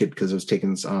couldn't make it because I was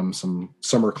taking some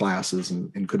summer classes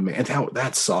and couldn't make it. And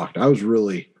that sucked. I was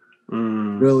really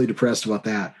depressed about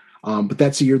that. But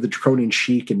that's the year the Draconian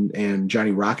Sheik and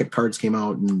Johnny Rocket cards came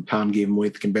out, and Tom gave them away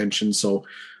at the convention. So,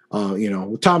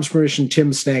 with Tom's permission,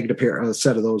 Tim snagged a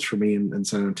set of those for me and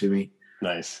sent them to me.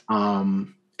 Nice.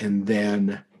 And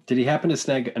then, did he happen to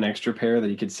snag an extra pair that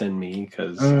he could send me?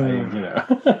 Because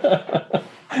I'll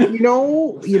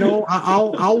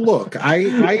look. I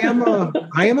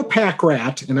am a pack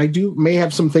rat, and I may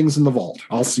have some things in the vault.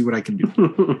 I'll see what I can do.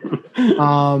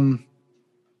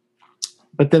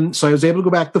 But then, so I was able to go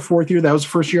back the fourth year. That was the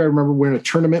first year I remember winning a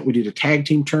tournament. We did a tag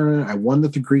team tournament. I won the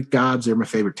Greek Gods. They're my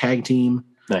favorite tag team.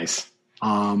 Nice.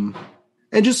 And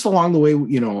just along the way,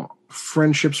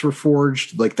 friendships were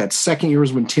forged. Like that second year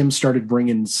was when Tim started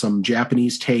bringing some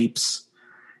Japanese tapes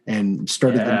and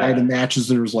started the night of matches.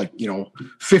 There was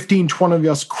 15, 20 of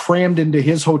us crammed into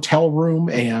his hotel room,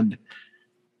 and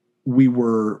we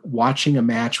were watching a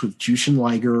match with Jushin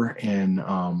Liger and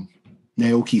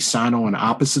Naoki Sano on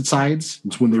opposite sides.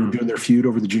 It's when they were doing their feud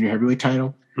over the junior heavyweight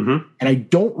title. Mm-hmm. And I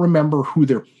don't remember who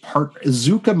their partner,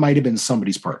 Iizuka might have been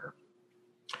somebody's partner.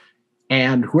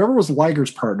 And whoever was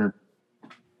Liger's partner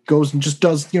goes and just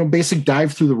does, basic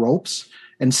dive through the ropes.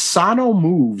 And Sano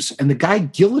moves, and the guy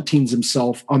guillotines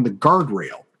himself on the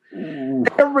guardrail.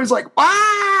 Everybody's like,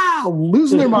 wow,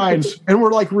 losing their minds. And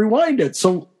we're like, rewind it.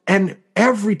 So, and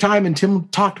every time, and Tim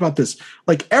talked about this,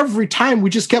 like every time we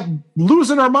just kept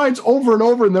losing our minds over and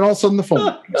over, and then all of a sudden the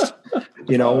phone rings,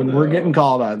 and we're getting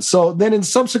called on. So then in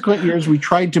subsequent years, we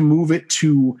tried to move it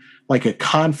to like a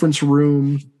conference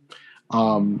room.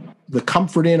 The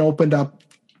Comfort Inn opened up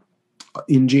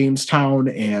in Jamestown,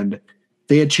 and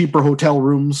they had cheaper hotel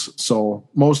rooms. So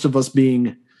most of us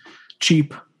being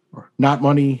cheap, not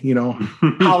money,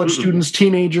 college students,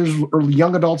 teenagers, or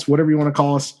young adults, whatever you want to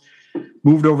call us,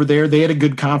 moved over there. They had a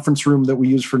good conference room that we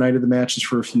used for night of the matches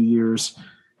for a few years.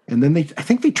 And then I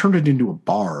think they turned it into a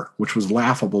bar, which was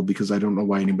laughable because I don't know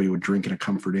why anybody would drink in a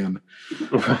Comfort Inn.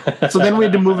 So then we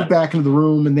had to move it back into the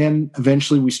room. And then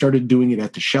eventually we started doing it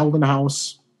at the Sheldon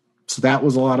House. So that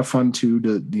was a lot of fun too,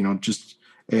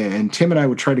 and Tim and I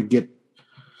would try to get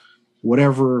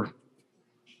whatever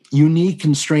unique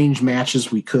and strange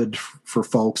matches we could for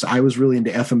folks. I was really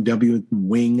into FMW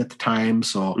Wing at the time,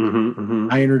 so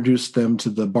I introduced them to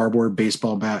the barbed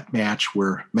baseball match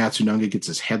where Matsunanga gets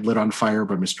his head lit on fire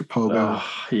by Mr. Pogo.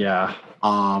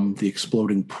 The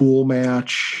exploding pool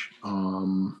match.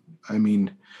 And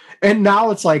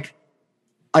now it's like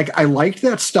I liked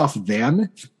that stuff then,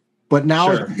 but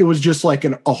now it was just like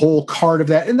a whole card of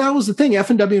that. And that was the thing,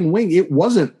 FMW and Wing, it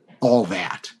wasn't all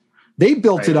that. They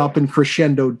built it up and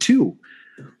crescendoed too.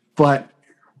 But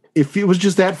if it was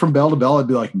just that from bell to bell, I'd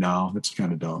be like, no, that's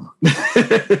kind of dumb.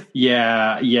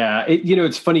 Yeah.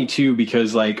 It's funny too,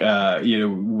 because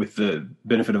with the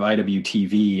benefit of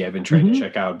IWTV, I've been trying to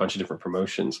check out a bunch of different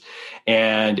promotions.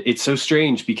 And it's so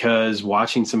strange because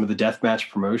watching some of the deathmatch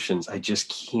promotions, I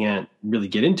just can't really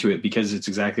get into it because it's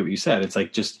exactly what you said. It's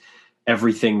like just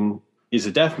everything is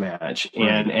a death match.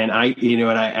 And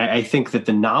I think that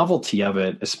the novelty of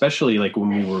it, especially like when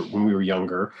we were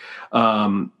younger,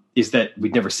 is that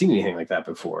we'd never seen anything like that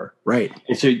before. Right.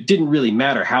 And so it didn't really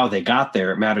matter how they got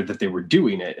there. It mattered that they were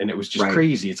doing it. And it was just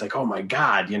crazy. It's like, oh my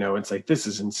God, it's like, this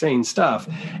is insane stuff.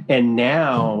 And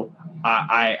now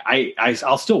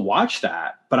I'll still watch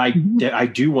that, but I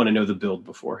do want to know the build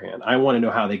beforehand. I want to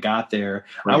know how they got there.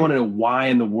 Right. I want to know why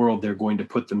in the world they're going to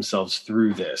put themselves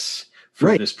through this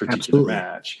for this particular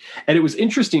match. And it was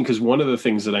interesting because one of the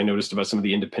things that I noticed about some of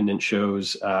the independent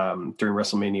shows during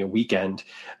WrestleMania weekend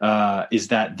is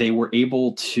that they were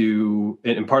able to,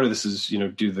 and part of this is,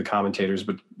 due to the commentators,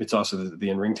 but it's also the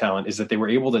in-ring talent, is that they were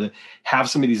able to have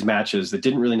some of these matches that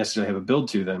didn't really necessarily have a build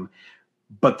to them.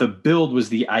 But the build was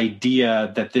the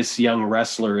idea that this young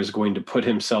wrestler is going to put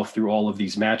himself through all of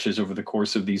these matches over the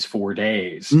course of these 4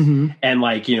 days. And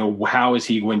how is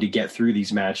he going to get through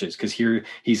these matches? Because here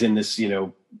he's in this,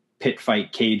 pit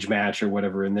fight cage match or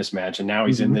whatever in this match. And now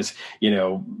he's in this,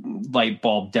 light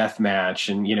bulb death match.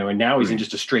 And, and now he's in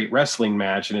just a straight wrestling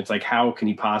match. And it's like, how can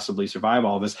he possibly survive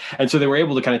all this? And so they were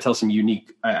able to kind of tell some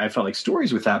unique, I felt like,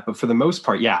 stories with that. But for the most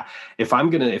part, if I'm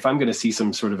going to see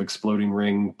some sort of exploding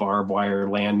ring, barbed wire,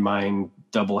 landmine,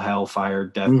 double hellfire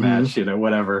death match,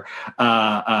 whatever.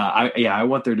 I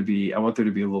want there to be a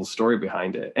little story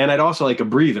behind it. And I'd also like a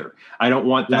breather. I don't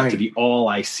want that to be all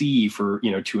I see for,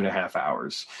 2.5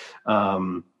 hours.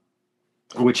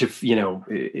 Which if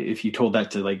you told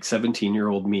that to like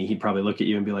 17-year-old me, he'd probably look at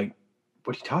you and be like,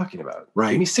 what are you talking about?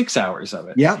 Right. Give me 6 hours of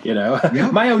it. Yeah.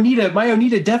 Yeah. my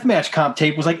Onita deathmatch comp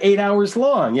tape was like 8 hours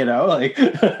long, like.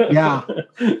 Yeah.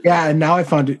 And now I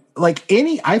find it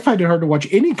hard to watch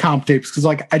any comp tapes because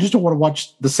like I just don't want to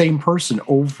watch the same person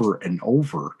over and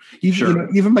over.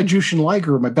 Even my Jushin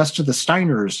Liger, my Best of the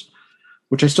Steiners,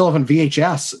 which I still have on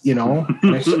VHS,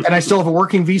 and I still have a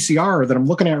working VCR that I'm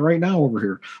looking at right now over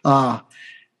here. I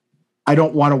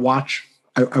don't want to watch.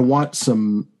 I want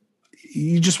some.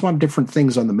 You just want different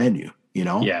things on the menu,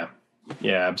 Yeah,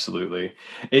 absolutely.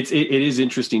 It is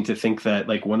interesting to think that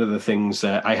like one of the things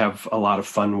that I have a lot of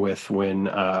fun with when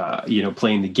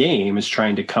playing the game is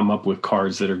trying to come up with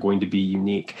cards that are going to be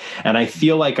unique, and I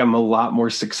feel like I'm a lot more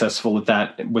successful with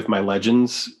that with my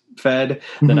Legends fed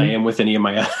than I am with any of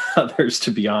my others,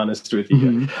 to be honest with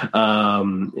you.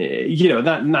 Not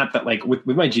that like with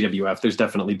my GWF, there's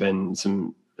definitely been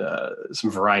some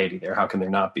variety there. How can there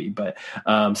not be? But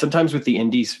sometimes with the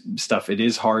indies stuff, it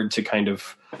is hard to kind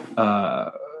of,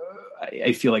 I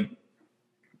feel like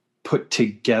put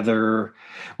together.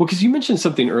 Well, because you mentioned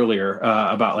something earlier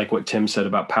about like what Tim said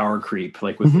about power creep,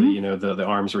 like with the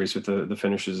arms race with the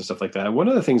finishers and stuff like that. One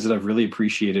of the things that I've really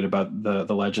appreciated about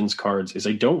the Legends cards is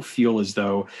I don't feel as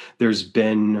though there's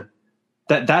been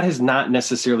that has not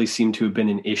necessarily seemed to have been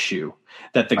an issue.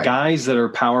 That the guys that are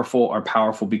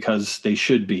powerful because they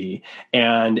should be.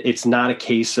 And it's not a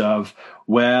case of,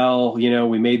 well,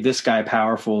 we made this guy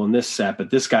powerful in this set, but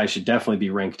this guy should definitely be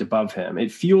ranked above him.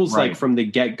 It feels like from the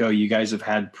get-go, you guys have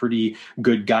had pretty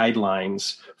good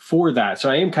guidelines for that. So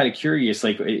I am kind of curious,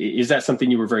 like, is that something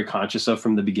you were very conscious of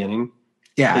from the beginning?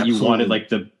 Yeah, that you absolutely. wanted like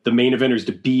the main eventers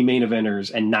to be main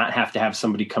eventers and not have to have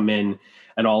somebody come in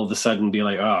and all of a sudden be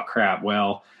like, oh crap,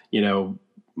 well,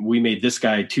 we made this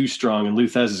guy too strong and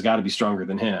Luthez has got to be stronger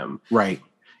than him. Right.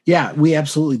 Yeah, we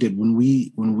absolutely did. When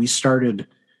we started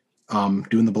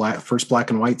doing the first black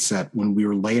and white set, when we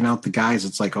were laying out the guys,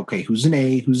 it's like, okay, who's an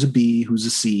A, who's a B, who's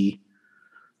a C?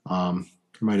 There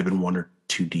might have been 1 or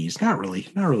 2 Ds. Not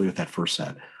really with that first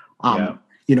set.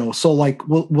 So like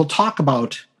we'll talk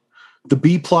about the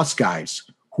B plus guys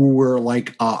who were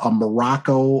like a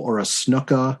Morocco or a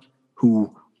Snuka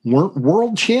who weren't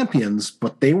world champions,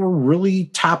 but they were really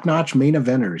top-notch main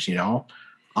eventers,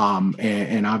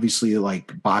 and obviously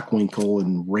like Bockwinkel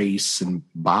and Race and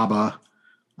Baba.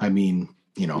 I mean,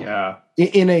 in a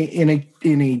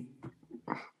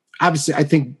obviously I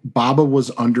think Baba was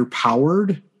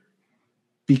underpowered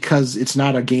because it's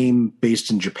not a game based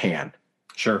in Japan.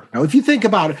 Sure. Now, if you think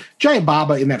about it, Giant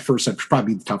Baba in that first set was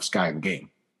probably the toughest guy in the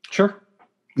game. Sure.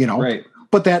 Right.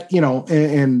 But that,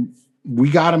 and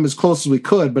we got him as close as we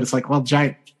could, but it's like, well,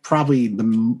 Giant, probably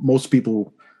most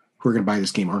people who are going to buy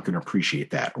this game aren't going to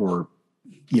appreciate that or,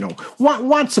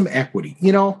 want some equity,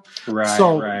 Right.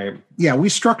 So, right. Yeah, we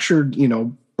structured,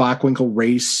 Bockwinkel,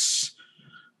 Race,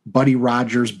 Buddy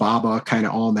Rogers, Baba, kind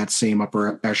of all in that same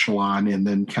upper echelon, and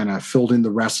then kind of filled in the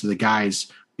rest of the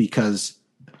guys because,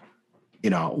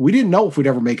 we didn't know if we'd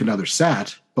ever make another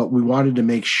set, but we wanted to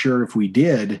make sure if we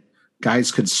did,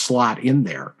 guys could slot in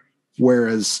there.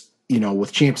 Whereas,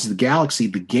 with Champions of the Galaxy,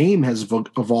 the game has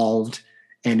evolved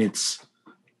and it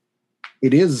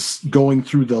is going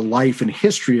through the life and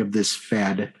history of this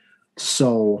Fed.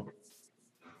 So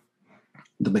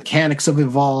the mechanics have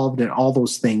evolved and all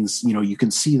those things, you can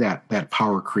see that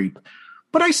power creep.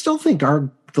 But I still think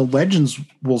the Legends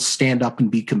will stand up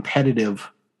and be competitive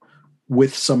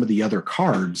with some of the other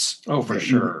cards. Oh, for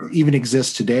sure. Even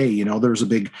exist today. There's a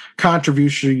big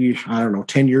controversy,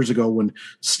 10 years ago when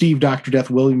Steve Dr. Death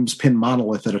Williams pinned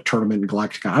Monolith at a tournament in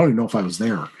Galactica. I don't even know if I was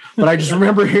there, but I just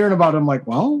remember hearing about him like,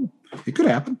 well, it could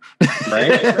happen.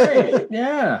 Right.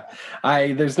 Yeah.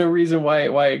 There's no reason why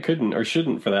it couldn't or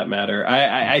shouldn't for that matter.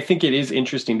 I think it is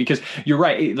interesting because you're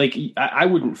right. Like I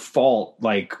wouldn't fault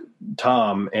like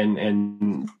Tom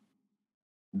and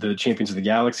the Champions of the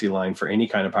Galaxy line for any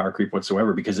kind of power creep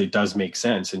whatsoever, because it does make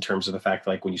sense in terms of the fact,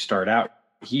 like when you start out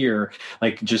here,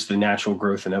 like just the natural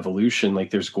growth and evolution, like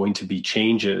there's going to be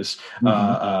changes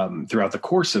throughout the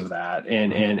course of that.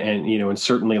 And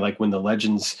certainly like when the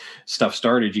Legends stuff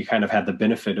started, you kind of had the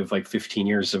benefit of like 15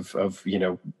 years of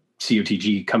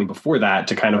COTG coming before that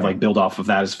to kind of like build off of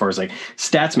that as far as like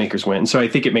stats makers went. And so I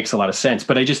think it makes a lot of sense,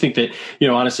 but I just think that,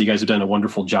 honestly, you guys have done a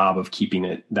wonderful job of keeping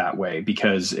it that way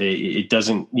because it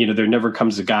doesn't, there never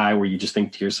comes a guy where you just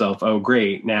think to yourself, oh,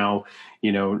 great. Now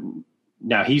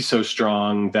he's so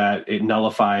strong that it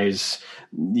nullifies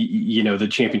the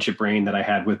championship reign that I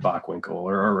had with Bockwinkel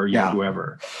or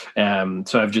whoever.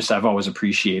 So I've always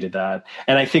appreciated that.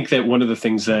 And I think that one of the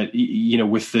things that,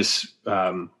 with this,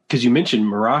 because you mentioned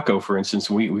Morocco, for instance,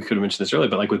 we could have mentioned this earlier,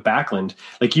 but like with Backlund,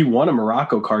 like you want a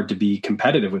Morocco card to be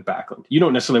competitive with Backlund. You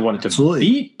don't necessarily want it to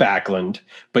beat Backlund,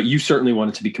 but you certainly want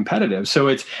it to be competitive. So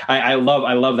I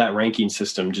love that ranking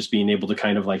system, just being able to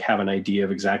kind of like have an idea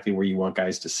of exactly where you want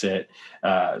guys to sit,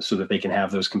 so that they can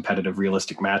have those competitive,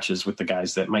 realistic matches with the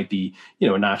guys that might be,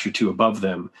 a notch or two above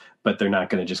them, but they're not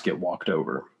going to just get walked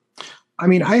over. I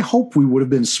mean, I hope we would have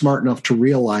been smart enough to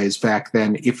realize back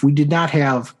then, if we did not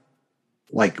have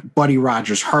like Buddy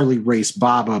Rogers, Harley Race,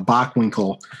 Baba,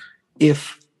 Bockwinkel,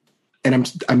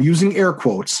 and I'm using air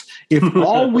quotes, if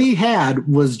all we had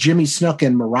was Jimmy Snuka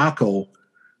and Morocco,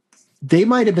 they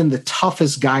might have been the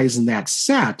toughest guys in that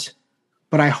set,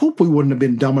 but I hope we wouldn't have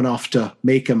been dumb enough to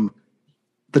make them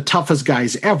the toughest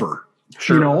guys ever.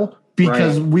 Sure.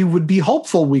 Because we would be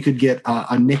hopeful we could get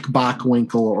a Nick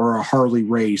Bockwinkel or a Harley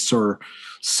Race or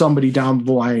somebody down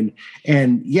the line.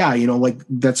 And like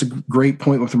that's a great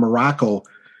point with Morocco.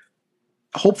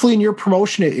 Hopefully in your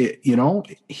promotion,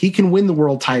 he can win the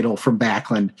world title from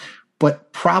Backlund,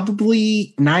 but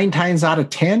probably 9 times out of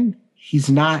 10, he's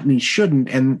not and he shouldn't.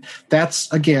 And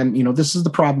that's, again, this is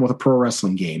the problem with a pro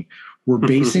wrestling game. We're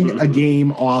basing a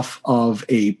game off of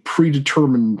a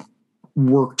predetermined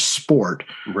worked sport,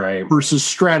 right? Versus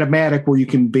Stratomatic, where you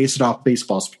can base it off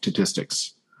baseball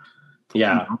statistics.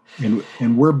 Yeah.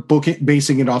 And we're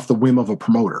basing it off the whim of a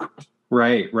promoter.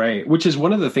 Right. Which is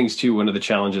one of the things too, one of the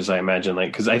challenges I imagine,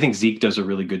 like, cause I think Zeke does a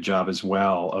really good job as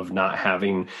well of not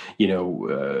having,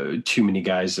 too many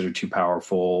guys that are too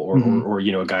powerful or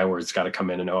a guy where it's got to come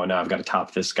in and, now I've got to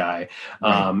top this guy.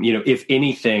 Right. If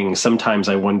anything, sometimes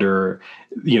I wonder,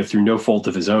 through no fault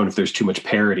of his own, if there's too much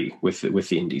parity with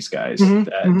the Indies guys,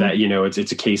 that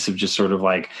it's a case of just sort of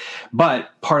like, but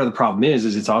part of the problem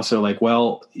is it's also like,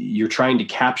 well, you're trying to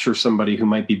capture somebody who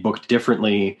might be booked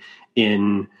differently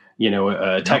in,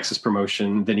 a Texas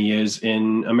promotion than he is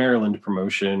in a Maryland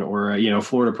promotion or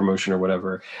Florida promotion or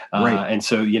whatever. Right. And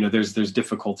so, there's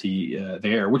difficulty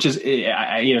there, which is,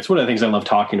 it's one of the things I love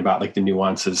talking about, like the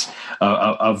nuances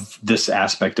of this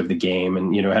aspect of the game.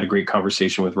 And, I had a great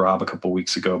conversation with Rob a couple of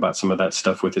weeks ago about some of that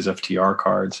stuff with his FTR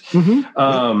cards.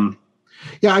 Mm-hmm.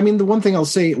 Yeah. I mean, the one thing I'll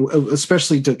say,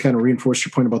 especially to kind of reinforce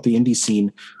your point about the indie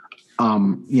scene,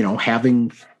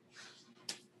 having,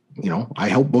 I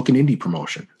help book an indie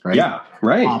promotion, right? Yeah,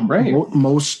 right, right.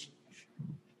 Most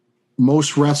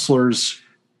wrestlers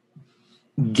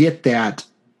get that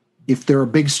if they're a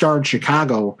big star in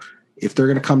Chicago, if they're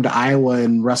going to come to Iowa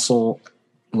and wrestle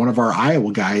one of our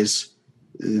Iowa guys,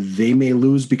 they may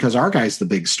lose because our guy's the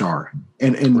big star.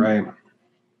 And right.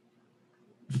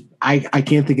 I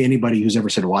can't think of anybody who's ever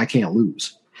said, well, I can't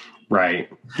lose. Right.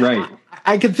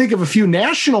 I can think of a few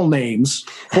national names,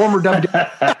 former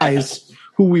WWE guys,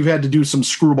 who we've had to do some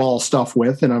screwball stuff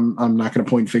with, and I'm not going to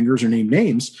point fingers or name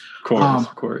names.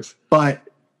 Of course. But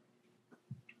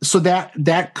so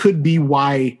that could be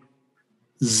why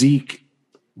Zeke,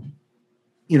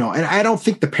 and I don't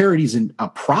think the parody's a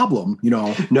problem,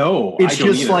 No, it's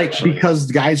just either, like actually. Because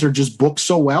guys are just booked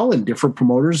so well and different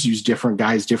promoters use different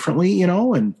guys differently,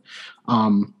 and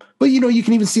but you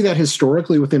can even see that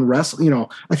historically within wrestling.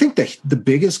 I think the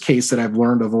biggest case that I've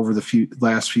learned of over the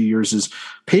last few years is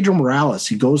Pedro Morales.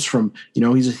 He goes from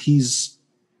he's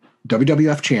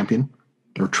WWF champion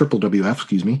or triple WF,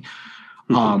 excuse me.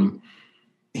 Mm-hmm.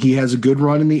 He has a good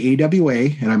run in the AWA,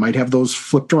 and I might have those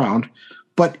flipped around.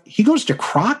 But he goes to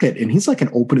Crockett, and he's like an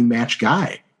opening match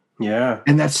guy. Yeah.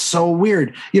 And that's so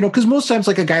weird, because most times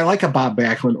like a guy like a Bob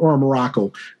Backlund or a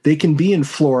Morocco, they can be in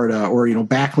Florida or,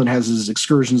 Backlund has his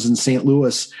excursions in St.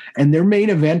 Louis and their main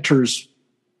eventers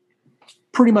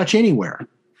pretty much anywhere.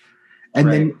 And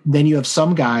right. then you have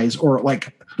some guys or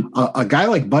like a guy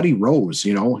like Buddy Rose,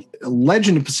 a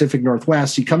legend of Pacific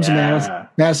Northwest. He comes to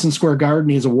Madison Square Garden.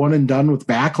 He has a one and done with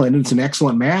Backlund. It's an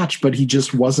excellent match, but he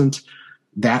just wasn't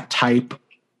that type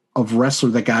of wrestler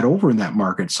that got over in that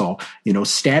market. So,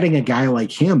 statting a guy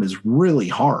like him is really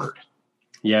hard.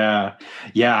 Yeah.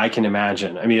 I can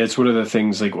imagine. I mean, it's one of the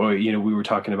things like, we were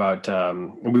talking about,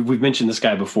 we've mentioned this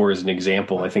guy before as an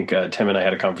example. I think Tim and I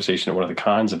had a conversation at one of the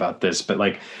cons about this, but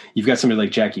like you've got somebody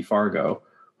like Jackie Fargo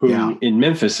who in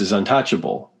Memphis is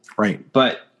untouchable. Right.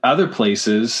 But other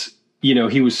places,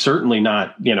 he was certainly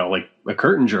not, like a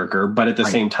curtain jerker, but at the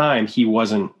same time, he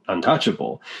wasn't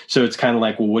untouchable. So it's kind of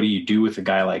like, well, what do you do with a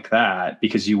guy like that?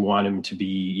 Because you want him to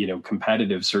be,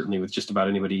 competitive, certainly with just about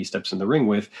anybody he steps in the ring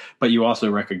with, but you also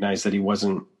recognize that he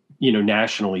wasn't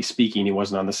nationally speaking, he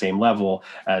wasn't on the same level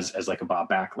as like a Bob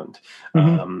Backlund,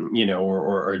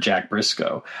 or Jack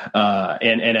Briscoe.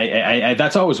 And I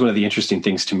that's always one of the interesting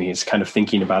things to me, is kind of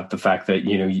thinking about the fact that,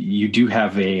 you do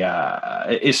have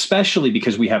especially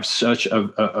because we have such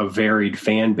a varied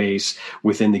fan base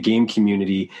within the game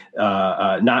community,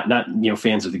 not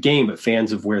fans of the game, but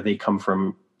fans of where they come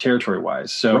from territory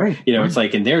wise. So, right. It's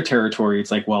like in their territory,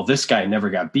 it's like, well, this guy never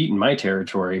got beat in my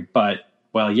territory, but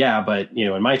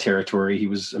in my territory, he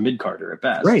was a mid-carder at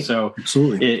best. Right. So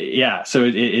absolutely. It's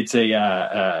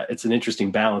an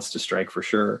interesting balance to strike for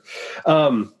sure.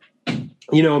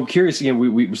 I'm curious again.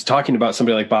 We was talking about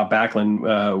somebody like Bob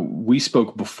Backlund. We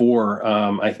spoke before,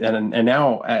 and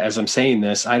now as I'm saying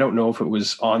this, I don't know if it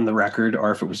was on the record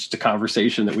or if it was just a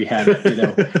conversation that we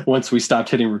had, once we stopped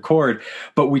hitting record.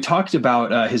 But we talked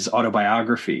about his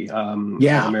autobiography,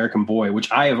 American Boy, which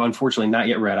I have unfortunately not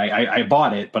yet read. I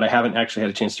bought it, but I haven't actually had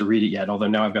a chance to read it yet. Although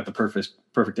now I've got the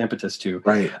perfect impetus to.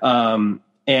 Right.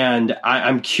 And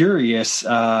I'm curious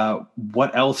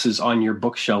what else is on your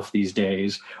bookshelf these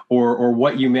days, or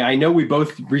what you may. I know we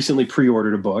both recently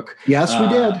pre-ordered a book. Yes, we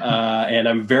did, and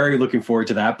I'm very looking forward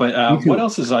to that. But what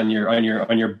else is on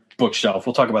your bookshelf?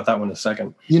 We'll talk about that one in a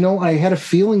second. I had a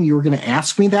feeling you were going to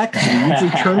ask me that, because you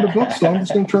usually turn the book, so I'm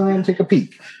just going to turn around and take a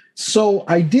peek. So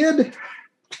I did.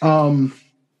 I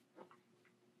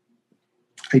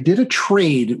did a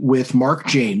trade with Mark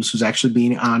James, who's actually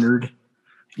being honored.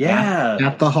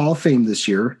 At the Hall of Fame this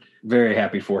year. Very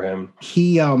happy for him.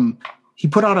 He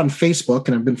put out on Facebook,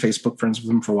 and I've been Facebook friends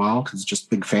with him for a while because just a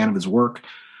big fan of his work.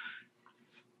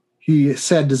 He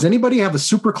said, "Does anybody have a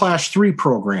Super Clash 3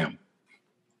 program?"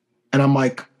 And I'm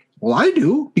like, "Well, I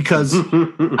do," because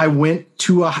I went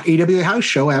to a AWA house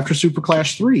show after Super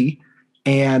Clash 3,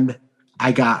 and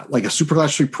I got like a Super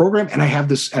Clash 3 program, and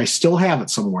I still have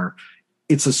it somewhere.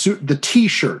 It's the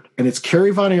T-shirt, and it's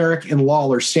Kerry Von Erich and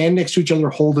Lawler standing next to each other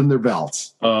holding their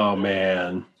belts. Oh,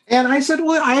 man. And I said,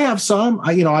 well, I have some.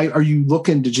 Are you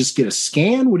looking to just get a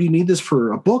scan? Would you need this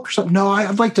for a book or something? No,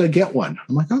 I'd like to get one.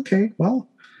 I'm like, okay, well,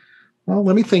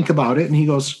 let me think about it. And he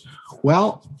goes,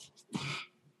 well,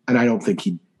 and I don't think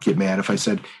he'd get mad if I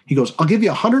said, he goes, I'll give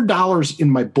you $100 in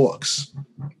my books.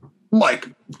 I'm like,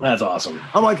 that's awesome.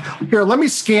 I'm like, here, let me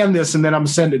scan this, and then I'm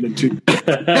sending it to you.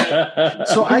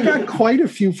 So I got quite a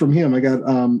few from him. I got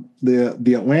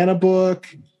the Atlanta book.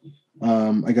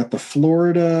 I got the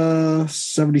Florida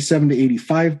 77 to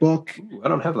 85 book. Ooh, I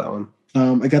don't have that one.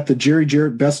 I got the Jerry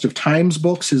Jarrett Best of Times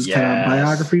books, his kind of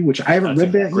biography, which I haven't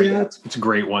read that yet. It's a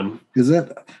great one. Is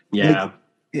it? Yeah.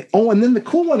 And then the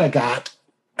cool one I got,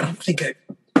 I think,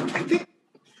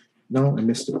 no, I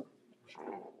missed it.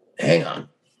 Hang on.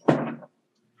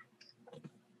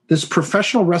 This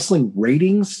Professional Wrestling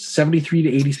Ratings, 73 to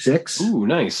 86. Ooh,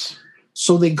 nice.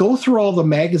 So they go through all the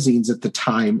magazines at the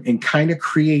time and kind of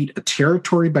create a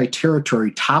territory by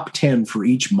territory top 10 for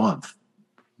each month.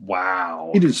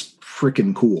 Wow. It is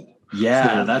freaking cool.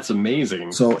 Yeah, that's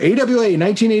amazing. So AWA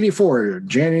 1984,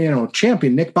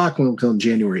 champion Nick Bockwinkel in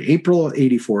January. April of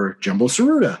 84, Jumbo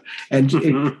Tsuruta.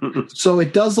 And so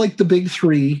it does like the big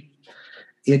three.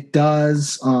 It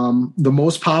does the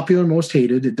most popular, most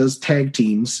hated. It does tag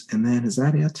teams. And then is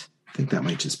that it? I think that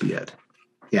might just be it.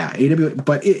 Yeah, AWA.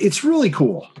 But it's really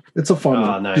cool. It's a fun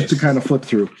one nice. just to kind of flip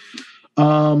through.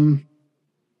 I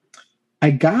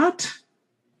got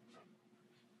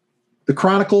the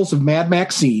Chronicles of Mad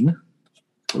Maxine.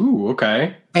 Ooh,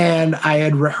 okay. And I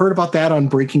had heard about that on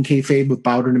Breaking Kayfabe with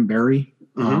Bowden and Barry,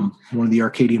 one of the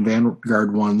Arcadian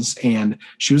Vanguard ones. And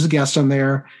she was a guest on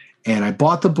there. And I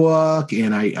bought the book,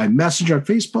 and I messaged her on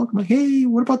Facebook. I'm like, hey,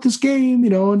 what about this game?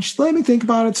 And she let me think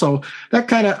about it. So that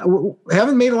kind of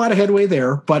haven't made a lot of headway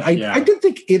there, but I did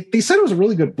think it. They said it was a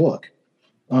really good book.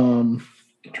 I'm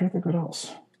trying to think what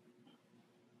else.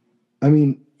 I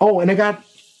mean, and I got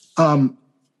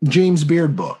James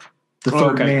Beard book, The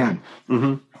Third Man,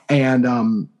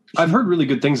 and I've heard really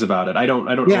good things about it. I don't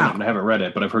know, and I haven't read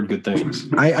it, but I've heard good things.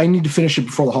 I need to finish it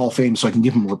before the Hall of Fame so I can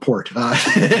give him a report.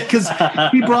 Because I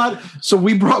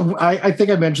think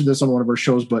I mentioned this on one of our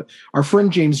shows, but our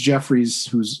friend James Jeffries,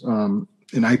 who's an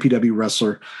IPW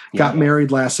wrestler, got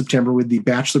married last September with the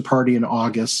bachelor party in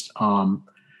August.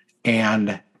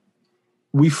 And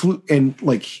we flew, and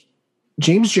like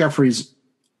James Jeffries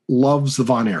loves the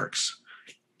Von Erichs.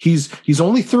 He's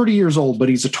only 30 years old, but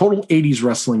he's a total 80s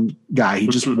wrestling guy. He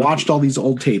just watched all these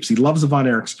old tapes. He loves the Von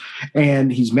Erichs,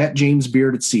 and he's met James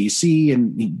Beard at CEC,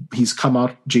 and he's come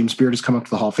out. James Beard has come up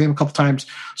to the Hall of Fame a couple times.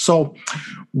 So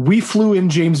we flew in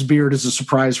James Beard as a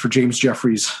surprise for James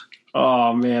Jeffries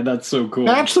Oh man, that's so cool.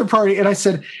 Bachelor party. And I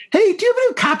said, hey, do you have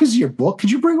any copies of your book?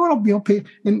 Could you bring one? I'll pay.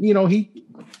 And,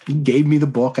 he gave me the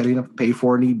book. I didn't have to pay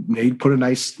for it. And he put a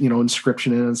nice,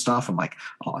 inscription in and stuff. I'm like,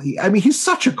 he's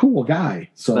such a cool guy.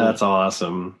 So that's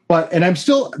awesome. And I'm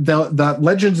still the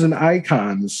Legends and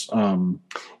Icons.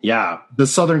 The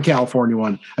Southern California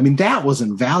one. I mean, that was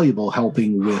invaluable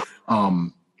helping with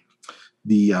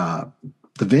the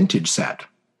vintage set.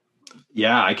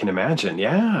 Yeah, I can imagine.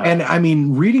 Yeah. And I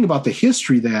mean, reading about the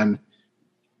history then,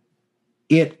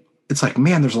 it's like,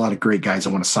 man, there's a lot of great guys I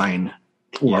want to sign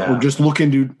or just look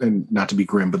into, and not to be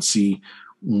grim, but see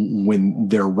when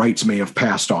their rights may have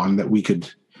passed on that we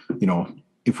could,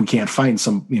 if we can't find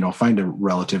find a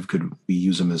relative, could we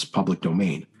use them as public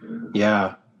domain?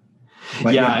 Yeah.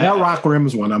 But that Rock Rim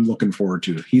is one I'm looking forward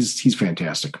to. He's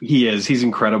fantastic. He is. He's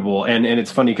incredible. And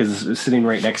it's funny because sitting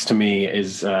right next to me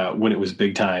is When It Was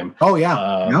Big Time. Oh,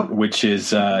 yeah. Which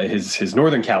is his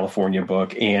Northern California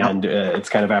book. And it's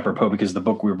kind of apropos because the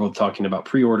book we were both talking about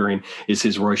pre-ordering is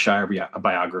his Roy Shire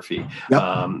biography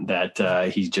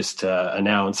that he just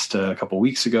announced a couple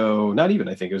weeks ago. Not even,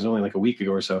 I think. It was only like a week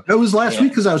ago or so. It was last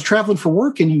week because I was traveling for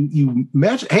work and you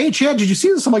mentioned, hey, Chad, did you see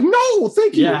this? I'm like, no,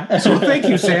 thank you. Yeah. So thank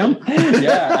you, Sam.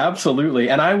 Yeah, absolutely.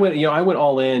 And I went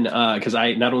all in because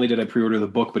I not only did I pre-order the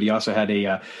book, but he also had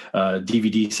a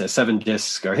DVD set, 7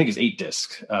 disc, or I think it's 8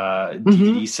 disc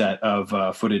DVD set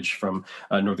of footage from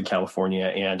Northern California,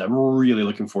 and I'm really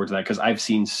looking forward to that because I've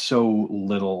seen so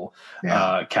little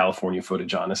California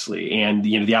footage, honestly, and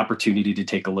the opportunity to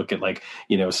take a look at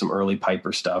some early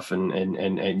Piper stuff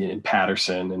and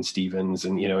Patterson and Stevens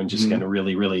and just kind of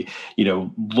really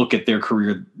look at their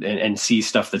career and see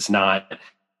stuff that's not.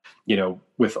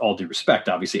 With all due respect,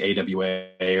 obviously AWA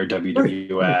or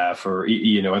WWF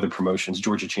or other promotions,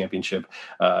 Georgia Championship.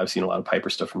 I've seen a lot of Piper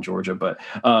stuff from Georgia, but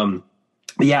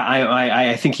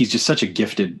I think he's just such a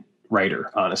gifted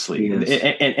writer, honestly,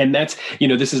 and that's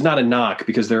this is not a knock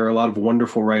because there are a lot of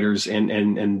wonderful writers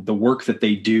and the work that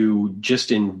they do just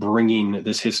in bringing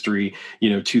this history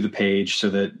to the page so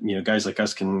that guys like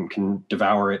us can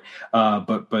devour it,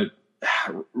 but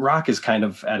Rock is kind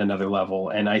of at another level,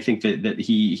 and I think that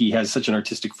he has such an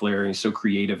artistic flair and he's so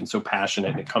creative and so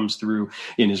passionate, and it comes through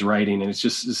in his writing, and it's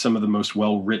just some of the most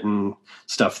well-written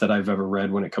stuff that I've ever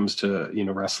read when it comes to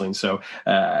wrestling. So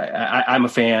I'm a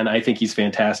fan. I think he's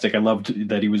fantastic. I loved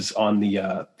that he was on the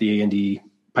A&D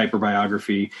Piper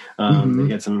biography. He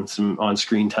had some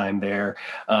on-screen time there.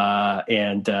 So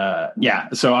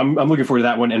I'm looking forward to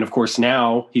that one. And of course,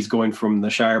 now he's going from the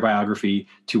Shire biography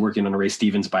to working on a Ray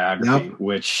Stevens biography,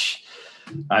 which,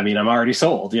 I mean, I'm already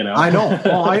sold, I know.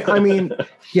 Well, I mean,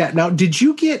 yeah. Now, did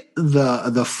you get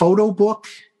the photo book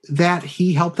that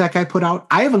he helped that guy put out?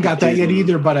 I haven't got that yet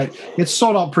either, but it's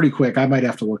sold out pretty quick. I might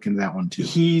have to look into that one too.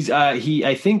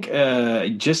 I think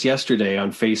just yesterday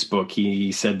on Facebook,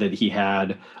 he said that he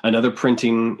had another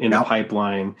printing in the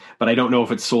pipeline, but I don't know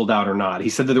if it's sold out or not. He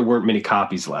said that there weren't many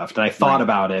copies left, and I thought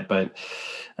about it, but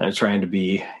I'm trying to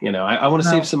be, I want to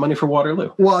save some money for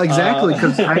Waterloo. Well, exactly.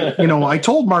 Cause I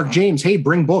told Mark James, hey,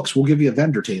 bring books. We'll give you a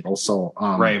vendor table. So,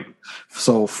 right.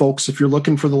 So folks, if you're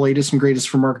looking for the latest and greatest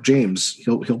from Mark James,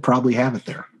 he'll probably have it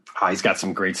there. He's got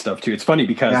some great stuff too. It's funny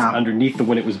because underneath the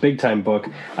When It Was Big Time book,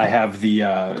 I have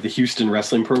the Houston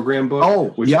Wrestling Program book. Oh,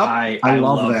 which I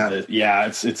love that. Yeah,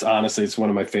 it's honestly, it's one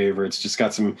of my favorites. Just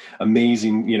got some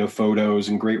amazing, photos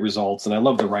and great results. And I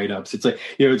love the write-ups. It's like,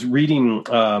 it's reading,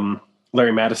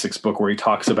 Larry Matysic's book where he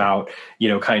talks about,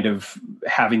 kind of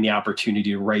having the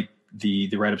opportunity to write the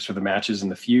write-ups for the matches and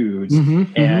the feuds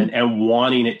and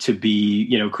wanting it to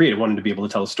be, creative, wanting to be able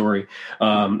to tell a story.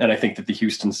 And I think that the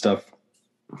Houston stuff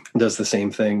does the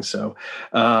same thing. So,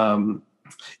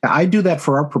 I do that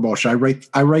for our promotion. I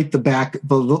write the back,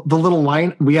 the little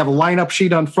line. We have a lineup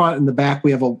sheet on front, and the back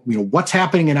we have what's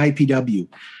happening in IPW.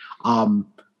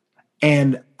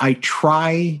 And I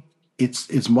try, it's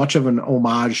as much of an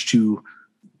homage to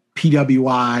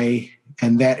PWI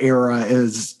and that era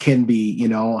as can be,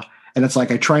 and it's like,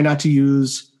 I try not to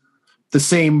use the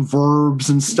same verbs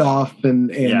and stuff and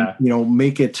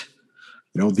make it,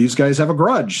 these guys have a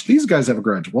grudge. These guys have a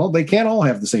grudge. Well, they can't all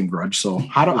have the same grudge. So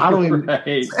I don't even,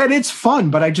 and it's fun,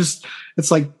 but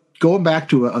it's like going back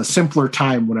to a simpler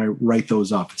time when I write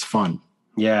those up. It's fun.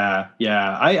 Yeah.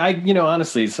 I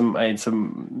honestly,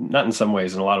 not in some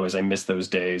ways, in a lot of ways, I miss those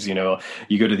days. You go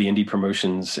to the indie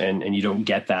promotions and you don't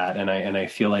get that. And I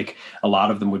feel like a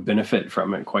lot of them would benefit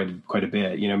from it quite a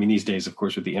bit. These days, of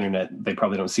course, with the internet, they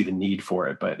probably don't see the need for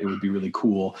it, but it would be really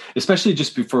cool, especially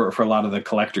just for a lot of the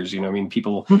collectors.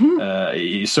 People,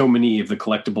 so many of the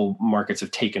collectible markets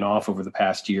have taken off over the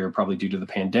past year, probably due to the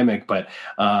pandemic, but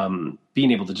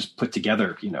being able to just put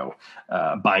together,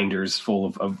 binders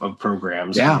full of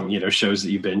programs, Yeah. from, shows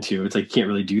that you've been to. It's like, you can't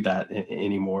really do that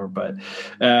anymore. But,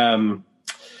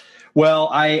 well,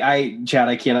 Chad,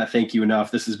 I cannot thank you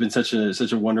enough. This has been such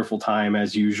a wonderful time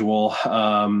as usual.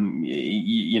 I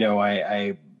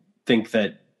think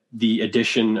that the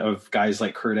addition of guys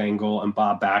like Kurt Angle and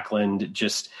Bob Backlund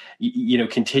just,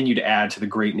 continue to add to the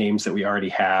great names that we already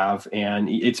have. And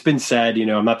it's been said,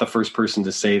 I'm not the first person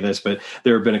to say this, but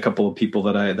there have been a couple of people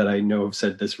that I know have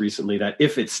said this recently, that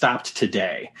if it stopped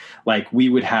today, like, we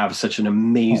would have such an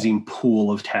amazing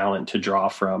pool of talent to draw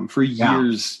from for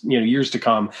years, years to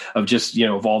come, of just,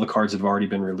 of all the cards that have already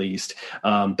been released.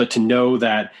 But to know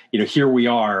that, here we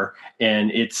are, and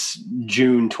it's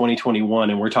June 2021,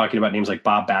 and we're talking about names like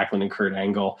Bob Backlund and Kurt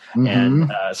Angle.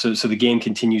 Mm-hmm. And so the game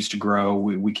continues to grow.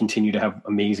 We continue to have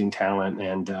amazing talent,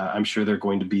 and I'm sure they're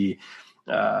going to be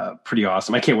pretty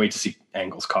awesome. I can't wait to see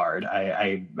Angle's card.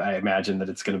 I imagine that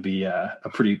it's going to be a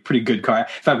pretty good card.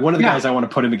 In fact, one of the guys I want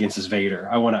to put him against is Vader.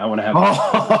 I want to have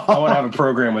I want to have a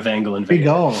program with Angle and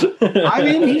Vader. I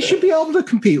mean, he should be able to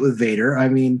compete with Vader. I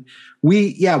mean,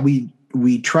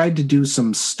 we tried to do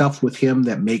some stuff with him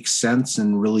that makes sense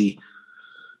and really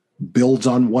builds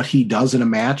on what he does in a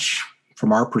match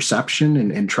from our perception,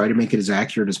 and try to make it as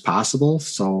accurate as possible.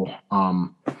 So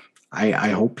I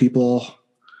hope people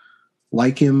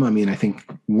like him. I mean, I think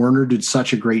Werner did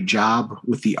such a great job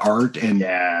with the art and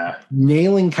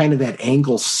nailing kind of that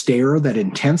Angle stare, that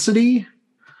intensity.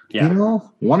 Yeah.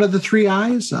 One of the three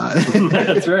eyes.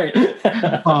 That's right.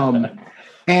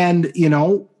 And,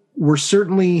 we're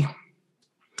certainly,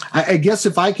 I guess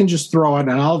if I can just throw it,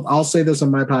 and I'll say this on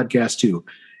my podcast too,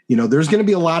 there's going to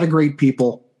be a lot of great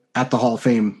people at the Hall of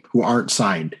Fame who aren't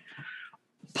signed.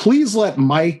 Please let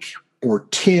Mike or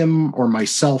Tim or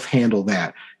myself handle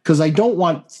that, because I don't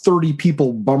want 30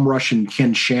 people bum rushing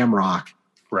Ken Shamrock.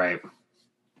 Right.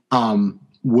 And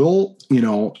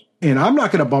I'm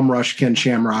not going to bum rush Ken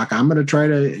Shamrock. I'm going to try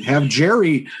to have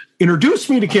Jerry introduce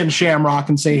me to Ken Shamrock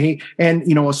and say, hey, and,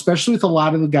 especially with a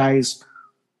lot of the guys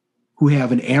who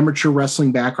have an amateur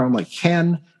wrestling background like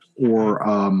Ken, or,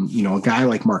 a guy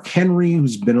like Mark Henry,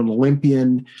 who's been an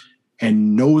Olympian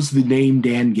and knows the name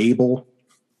Dan Gable,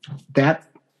 that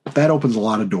opens a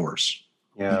lot of doors.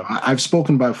 Yeah. I've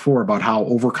spoken before about how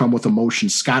Overcome with Emotion,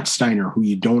 Scott Steiner, who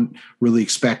you don't really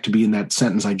expect to be in that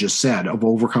sentence I just said of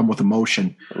Overcome with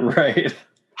Emotion, right?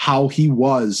 How he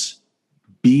was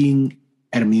being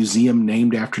at a museum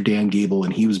named after Dan Gable,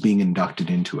 and he was being inducted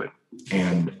into it.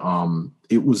 And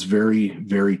it was very,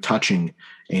 very touching,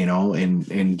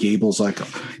 and Gable's like,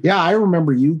 yeah, I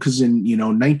remember you, because in,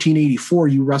 1984,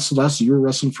 you wrestled us, you were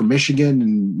wrestling for Michigan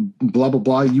and blah, blah,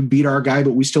 blah. You beat our guy,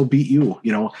 but we still beat you.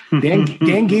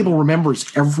 Dan Gable remembers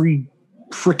every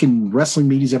freaking wrestling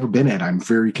meet he's ever been at. I'm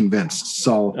very convinced.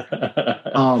 So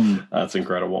that's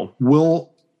incredible.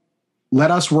 We'll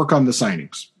let us work on the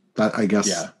signings. I guess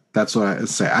that's what I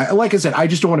say. Like I said, I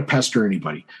just don't want to pester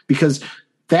anybody, because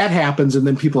that happens, and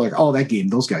then people are like, "Oh, that game,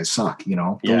 those guys suck."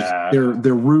 They're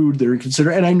rude, they're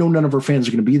inconsiderate, and I know none of our fans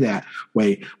are going to be that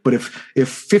way. But if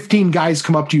 15 guys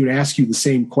come up to you and ask you the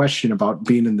same question about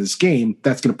being in this game,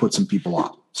 that's going to put some people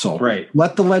off. So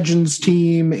let the Legends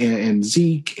team and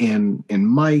Zeke and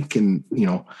Mike and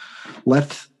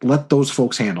let those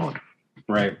folks handle it.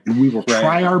 Right, and we will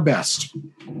try our best.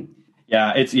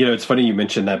 Yeah, it's funny you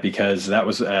mentioned that, because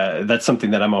that's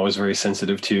something that I'm always very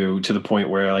sensitive to the point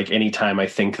where, like, anytime I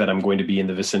think that I'm going to be in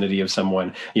the vicinity of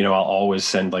someone, I'll always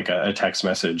send like a text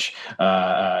message,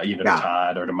 to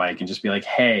Todd or to Mike, and just be like,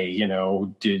 hey,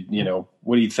 what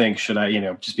do you think? Should I,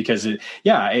 just because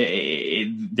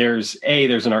there's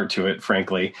an art to it,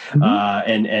 frankly.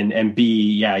 Mm-hmm. And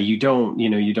B, you don't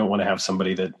want to have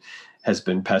somebody that has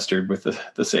been pestered with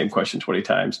the same question 20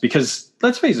 times, because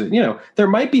let's face it, there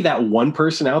might be that one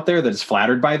person out there that's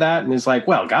flattered by that and is like,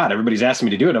 well, God, everybody's asking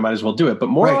me to do it, I might as well do it. But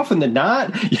more often than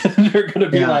not, they're going to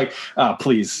be like, oh,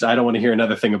 please, I don't want to hear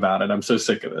another thing about it. I'm so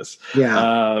sick of this.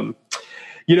 Yeah.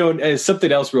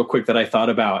 Something else real quick that I thought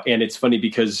about, and it's funny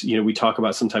because, we talk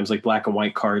about sometimes like black and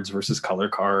white cards versus color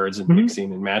cards and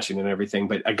mixing and matching and everything.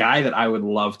 But a guy that I would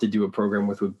love to do a program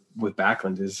with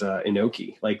Backlund is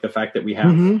Inoki. Like, the fact that we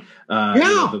have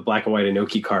the black and white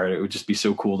Inoki card, it would just be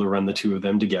so cool to run the two of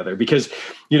them together, because,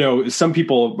 some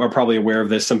people are probably aware of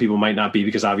this. Some people might not be,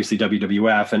 because obviously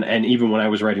WWF and even when I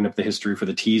was writing up the history for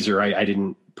the teaser, I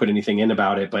didn't put anything in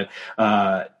about it, but,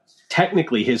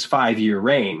 technically his 5-year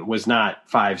reign was not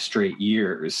 5 straight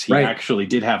years. He actually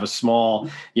did have a small,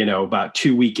 about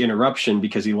 2-week interruption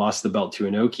because he lost the belt to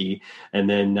Inoki. And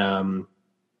then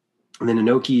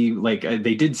Inoki, like,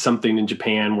 they did something in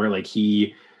Japan where, like,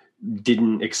 he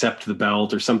didn't accept the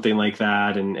belt or something like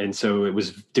that, and so it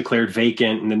was declared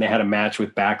vacant, and then they had a match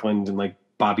with Backlund and like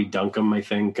Bobby Duncombe, I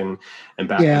think, and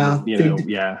Backlund,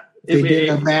 they did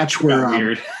a match where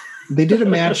weird. They did a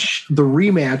match. The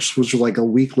rematch was like a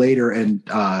week later, and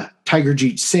Tiger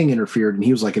Jeet Singh interfered, and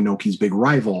he was like Inoki's big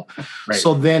rival. Right.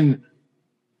 So then,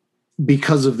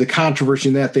 because of the controversy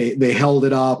in that, they held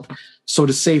it up. So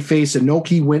to save face,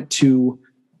 Inoki went to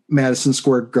Madison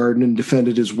Square Garden and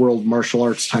defended his world martial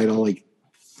arts title. I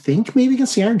think maybe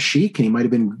against the Iron Sheik, and he might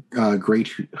have been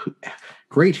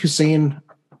Great Hussein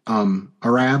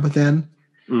Arab then.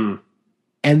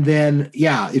 And then,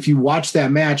 if you watch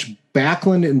that match,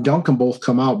 Backlund and Duncan both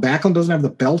come out. Backlund doesn't have the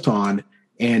belt on,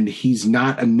 and he's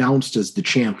not announced as the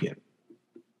champion.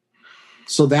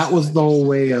 So that was the whole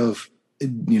way of,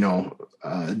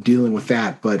 dealing with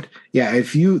that. But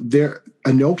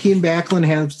Inoki and Backlund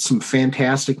have some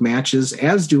fantastic matches,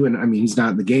 as do, and he's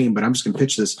not in the game, but I'm just going to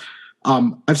pitch this.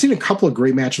 I've seen a couple of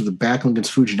great matches with Backlund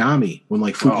against Fujinami when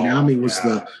Fujinami was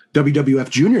the WWF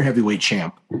Junior Heavyweight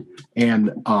champ.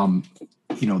 And,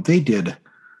 they did,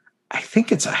 I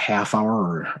think it's a half hour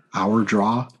or hour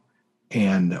draw,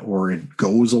 or it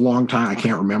goes a long time. I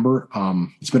can't remember.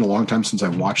 It's been a long time since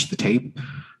I've watched the tape,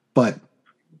 but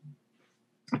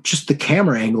just the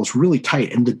camera angle is really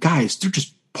tight. And the guys, they're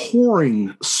just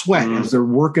pouring sweat as they're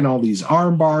working all these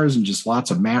arm bars and just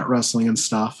lots of mat wrestling and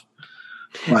stuff.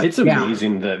 But, it's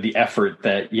amazing the effort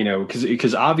that,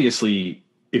 because obviously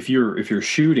if you're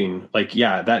shooting,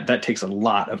 that takes a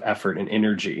lot of effort and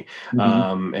energy,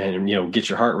 and get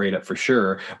your heart rate up for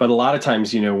sure. But a lot of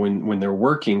times, when they're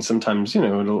working, sometimes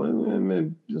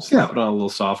it'll slap it on a little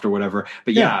soft or whatever.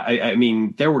 But I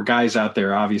mean, there were guys out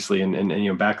there obviously, and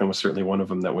Backlund was certainly one of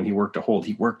them, that when he worked a hold,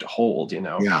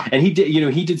 and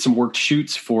he did some worked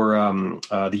shoots for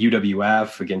the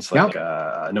UWF against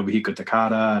Nobuhiko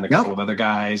Takada and a couple of other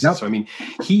guys. So I mean,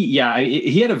 he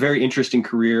had a very interesting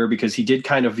career because he did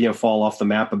kind of fall off the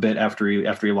map a bit after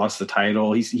he lost the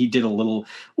title. He did a little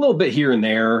bit here and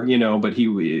there, but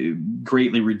he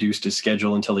greatly reduced his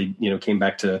schedule until he came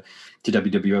back to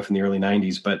WWF in the early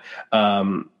 90s. But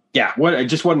what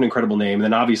an incredible name. And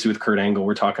then obviously with Kurt Angle,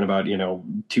 we're talking about,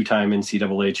 two-time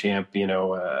NCAA champ,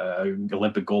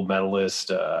 Olympic gold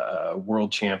medalist,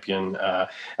 world champion,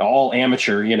 all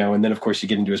amateur, and then of course you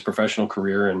get into his professional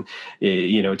career, and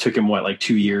it took him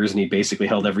 2 years, and he basically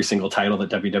held every single title that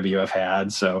WWF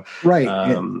had. So, right.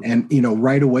 And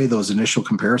right away, those initial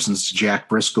comparisons to Jack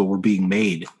Briscoe were being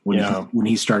made when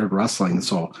he started wrestling.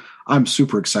 So I'm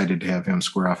super excited to have him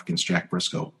square off against Jack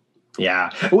Briscoe.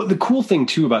 Yeah. Well, the cool thing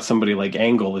too about somebody like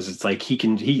Angle is it's like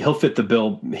he'll fit the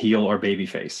bill, heel or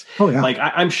babyface. Oh yeah.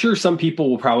 I'm sure some people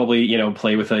will probably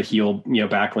play with a heel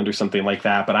Backlund or something like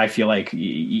that, but I feel like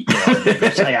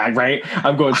right.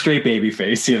 I'm going straight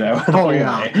babyface. Oh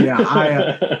yeah.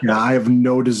 I have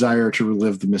no desire to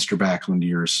relive the Mr. Backlund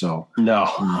years. So no.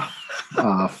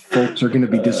 Folks are going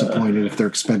to be disappointed if they're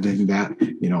expecting that.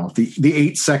 The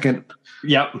 8 second.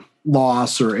 Yep.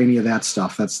 Loss or any of that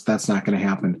stuff. That's not going to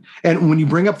happen. And when you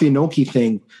bring up the Inoki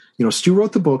thing, Stu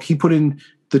wrote the book. He put in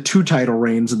the 2 title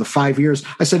reigns in the 5 years.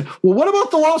 I said, well, what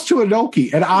about the loss to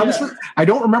Inoki? And honestly, I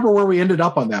don't remember where we ended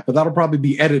up on that, but that'll probably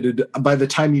be edited by the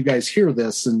time you guys hear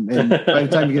this. And by the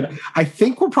time you I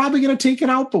think we're probably going to take it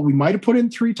out, but we might have put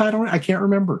in 3 title reigns. I can't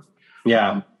remember.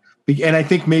 Yeah. And I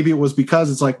think maybe it was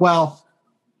because it's like, well,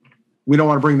 we don't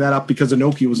want to bring that up because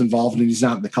Inoki was involved and he's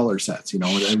not in the color sets, and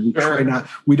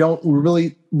we don't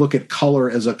really look at color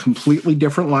as a completely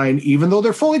different line, even though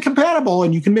they're fully compatible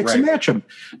and you can mix and match them,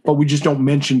 but we just don't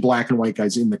mention black and white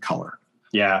guys in the color.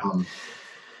 Yeah.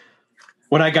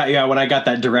 When I got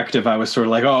that directive, I was sort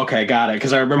of like, oh, okay, got it.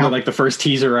 Cause I remember the first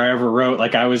teaser I ever wrote,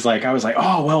 I was like,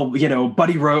 oh, well,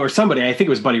 Buddy Rose or somebody, I think it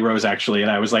was Buddy Rose actually. And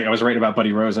I was writing about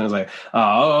Buddy Rose and I was like,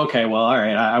 oh, okay, well, all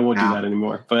right. I won't do that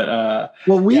anymore. But,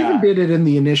 we even did it in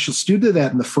the initial did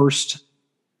that in the first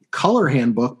color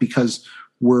handbook because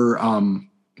we're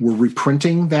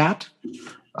reprinting that.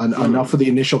 Enough of the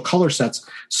initial color sets.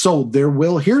 So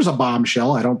here's a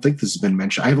bombshell. I don't think this has been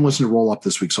mentioned. I haven't listened to Roll Up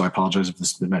this week, so I apologize if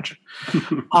this has been mentioned.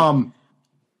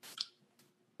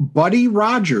 Buddy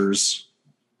Rogers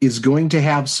is going to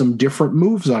have some different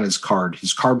moves on his card.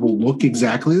 His card will look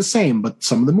exactly the same, but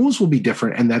some of the moves will be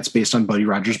different, and that's based on Buddy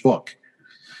Rogers' book.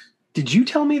 Did you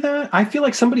tell me that? I feel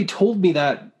like somebody told me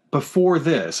that before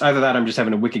this. Either that, I'm just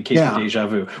having a wicked case of deja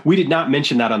vu. We did not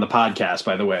mention that on the podcast,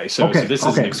 by the way. So this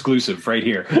is an exclusive right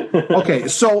here. Okay,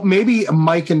 so maybe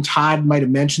Mike and Todd might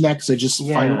have mentioned that because I just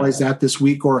finalized that this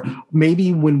week. Or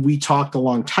maybe when we talked a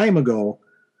long time ago,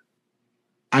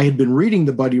 I had been reading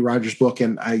the Buddy Rogers book,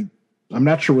 and I'm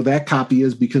not sure where that copy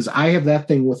is because I have that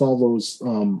thing with all those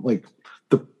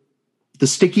the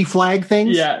sticky flag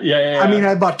things. Yeah. I mean, I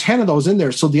had about 10 of those in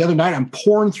there. So the other night I'm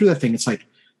pouring through that thing. It's like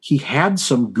he had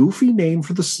some goofy name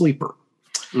for the sleeper.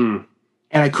 And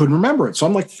I couldn't remember it. So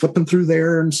I'm like flipping through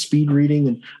there and speed reading.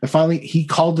 And he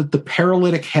called it the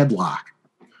paralytic headlock.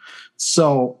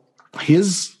 So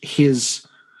his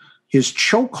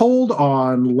chokehold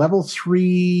on level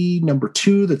 3, number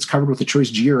 2, that's covered with the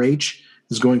choice G or H,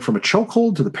 is going from a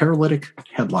chokehold to the paralytic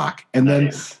headlock. And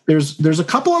nice. Then there's a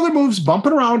couple other moves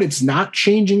bumping around. It's not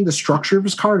changing the structure of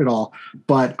his card at all.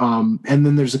 But and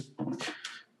then there's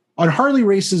on Harley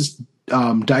Race's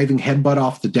diving headbutt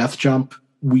off the death jump,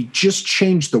 we just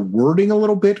changed the wording a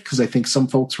little bit because I think some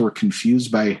folks were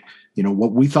confused by,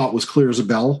 what we thought was clear as a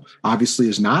bell obviously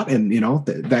is not. And,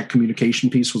 that communication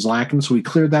piece was lacking. So we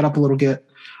cleared that up a little bit.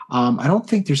 I don't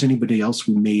think there's anybody else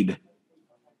who made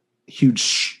huge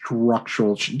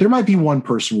structural. There might be one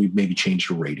person we've maybe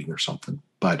changed a rating or something,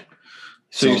 but.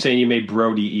 So you're saying you made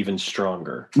Brody even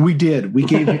stronger? We did. We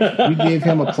gave him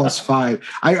a +5.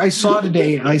 I saw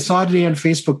today on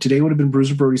Facebook. Today would have been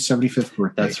Bruiser Brody's 75th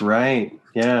birthday. That's right.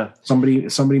 Yeah.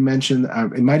 Somebody mentioned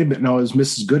it might have been it was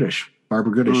Mrs. Goodish.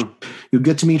 Barbara Goodish. You'll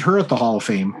get to meet her at the Hall of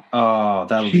Fame. Oh,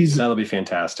 that'll be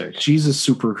fantastic. She's a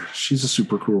super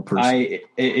cool person.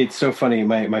 It's so funny.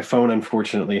 My phone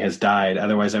unfortunately has died.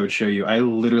 Otherwise I would show you. I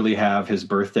literally have his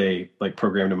birthday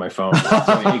programmed in my phone.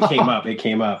 So it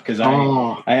came up because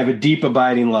I have a deep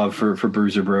abiding love for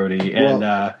Bruiser Brody. And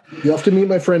you'll have to meet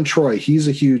my friend Troy. He's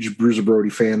a huge Bruiser Brody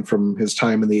fan from his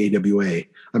time in the AWA.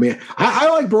 I mean, I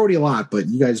like Brody a lot, but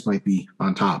you guys might be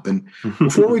on top. And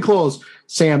before we close,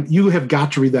 Sam, you have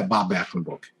got to read that Bob Backlund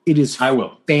book. It is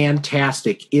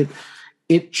fantastic.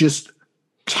 It just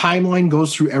timeline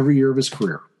goes through every year of his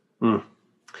career. It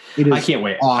is I can't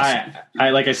wait. Awesome.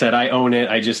 I like I said, I own it.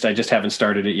 I just haven't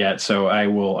started it yet, so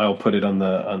I'll put it on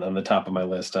the top of my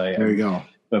list. There you go.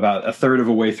 About a third of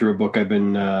a way through a book I've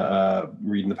been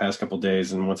reading the past couple of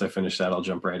days, and once I finish that, I'll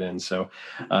jump right in. So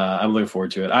I'm looking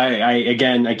forward to it.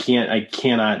 I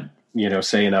cannot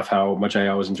say enough how much I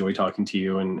always enjoy talking to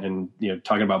you and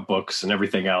talking about books and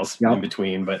everything else in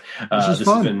between. But this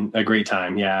has been a great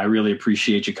time. Yeah, I really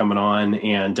appreciate you coming on.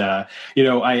 And I'm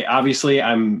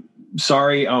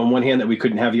sorry on one hand that we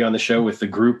couldn't have you on the show with the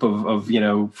group of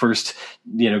first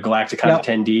Galacticon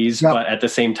attendees, but at the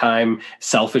same time,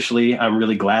 selfishly, I'm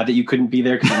really glad that you couldn't be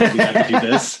there because we got to do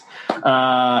this.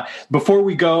 Before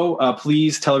we go,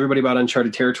 please tell everybody about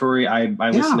Uncharted Territory. I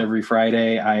listen every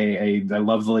Friday. I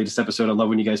love the latest episode. I love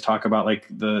when you guys talk about like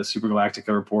the Super Galactica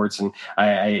reports, and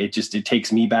it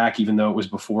takes me back, even though it was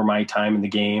before my time in the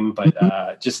game. But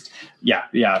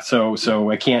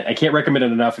So I can't recommend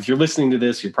it enough. If you're listening to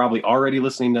this, you're probably already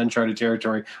listening to Uncharted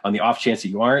Territory. On the off chance that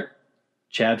you aren't,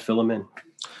 Chad, fill them in.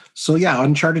 So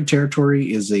Uncharted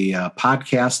Territory is a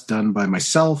podcast done by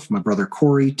myself, my brother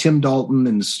Corey, Tim Dalton,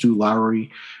 and Stu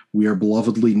Lowry. We are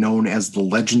belovedly known as the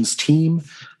Legends team.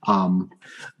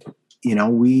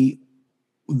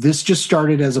 This just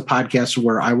started as a podcast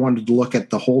where I wanted to look at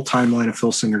the whole timeline of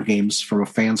Phil Singer games from a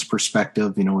fan's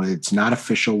perspective. It's not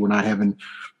official. We're not having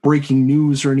breaking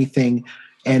news or anything.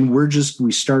 And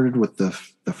we started with the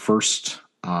first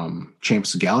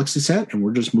Champs of the Galaxy set, and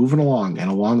we're just moving along. And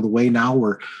along the way now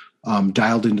we're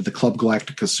dialed into the Club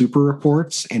Galactica Super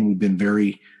reports, and we've been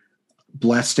very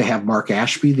blessed to have Mark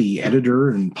Ashby, the editor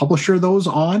and publisher of those,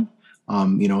 on.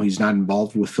 He's not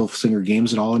involved with Phil Singer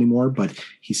games at all anymore, but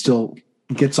he still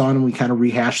gets on and we kind of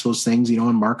rehash those things,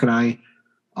 and Mark and I,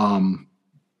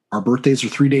 our birthdays are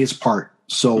 3 days apart.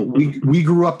 So we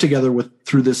grew up together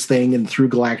through this thing and through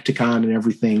Galacticon and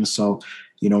everything. So,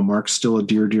 Mark's still a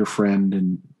dear, dear friend,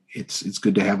 and it's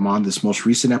good to have him on. This most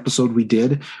recent episode we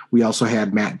did, we also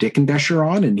had Matt Dickendesher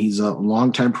on, and he's a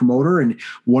longtime promoter and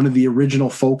one of the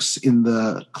original folks in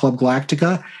the Club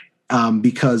Galactica,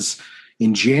 because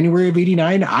in January of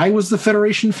 '89, I was the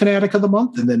Federation Fanatic of the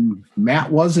Month, and then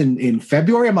Matt was in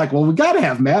February. I'm like, well, we got to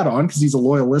have Matt on because he's a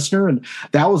loyal listener, and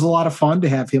that was a lot of fun to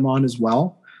have him on as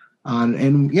well.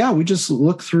 We just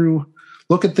look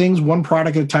at things one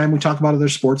product at a time. We talk about other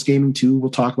sports gaming too.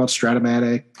 We'll talk about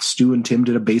Stratomatic. Stu and Tim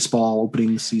did a baseball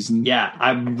opening season. Yeah,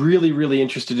 I'm really, really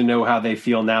interested to know how they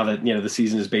feel now that the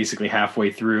season is basically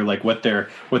halfway through. Like what their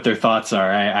thoughts are.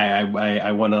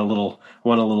 I want a little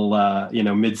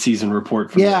mid-season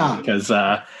report from them because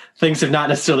things have not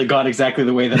necessarily gone exactly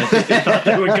the way that I think they thought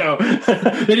they would go.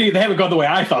 They haven't gone the way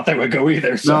I thought they would go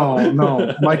either. So.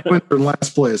 No, my Twins are in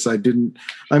last place. I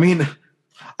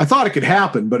I thought it could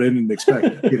happen, but I didn't expect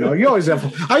it. You always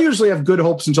I usually have good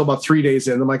hopes until about 3 days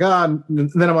in. I'm like, and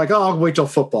then I'm like, I'll wait till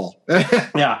football.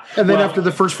 Yeah. And then after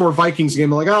the first 4 Vikings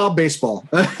game, I'm like, baseball.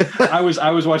 I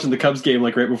was watching the Cubs game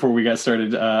like right before we got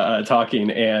started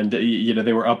talking, and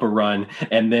they were up a run,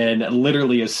 and then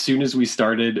literally as soon as we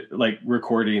started like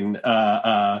recording,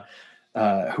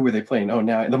 who were they playing? Oh,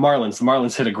 now the Marlins. The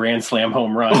Marlins hit a grand slam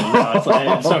home run.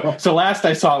 So last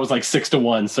I saw it was like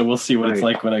 6-1. So we'll see what it's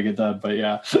like when I get done. But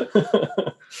yeah.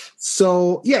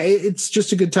 So yeah, it's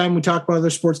just a good time. We talk about other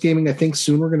sports gaming. I think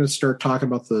soon we're going to start talking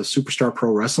about the Superstar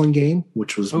Pro Wrestling game,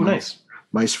 which was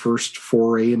my first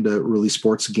foray into really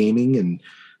sports gaming, and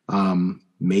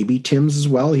maybe Tim's as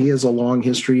well. He has a long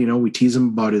history. We tease him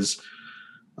about his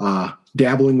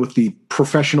dabbling with the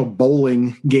professional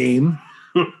bowling game.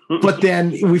 But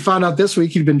then we found out this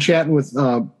week he'd been chatting with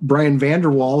Brian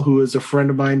Vanderwall, who is a friend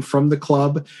of mine from the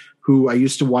club, who I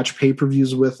used to watch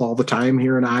pay-per-views with all the time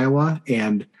here in Iowa.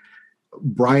 And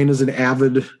Brian is an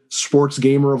avid sports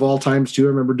gamer of all times too. I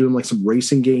remember doing like some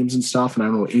racing games and stuff, and I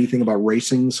don't know anything about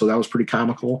racing, so that was pretty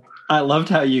comical. I loved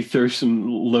how you threw some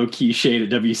low-key shade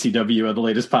at WCW on the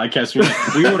latest podcast.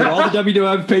 We ordered all the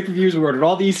WWF pay-per-views. We ordered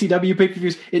all the ECW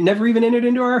pay-per-views. It never even entered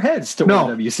into our heads to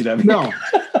order WCW. No.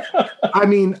 I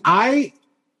mean, I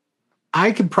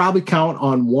could probably count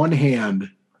on one hand.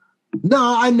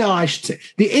 I should say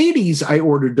the 80s. I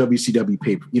ordered WCW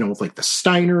paper, with like the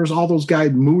Steiners, all those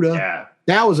guys, Muda. Yeah.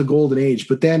 That was a golden age.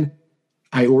 But then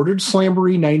I ordered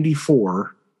Slamboree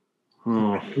 94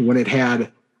 when it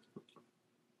had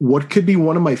what could be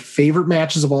one of my favorite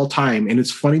matches of all time. And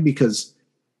it's funny because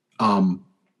 2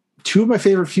 of my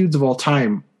favorite feuds of all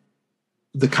time,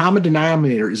 the common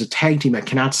denominator is a tag team I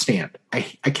cannot stand. I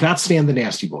cannot stand the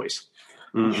Nasty Boys.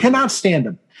 Cannot stand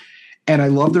them. And I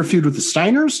love their feud with the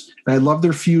Steiners. And I love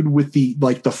their feud with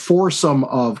the foursome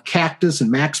of Cactus and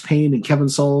Max Payne and Kevin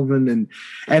Sullivan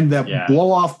and the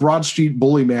blow off Broad Street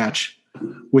Bully match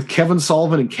with Kevin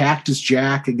Sullivan and Cactus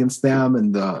Jack against them,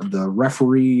 and the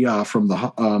referee from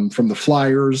the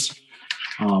Flyers.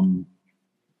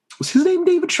 Was his name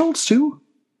David Schultz too?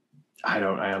 I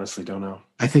honestly don't know.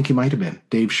 I think he might have been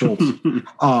Dave Schultz.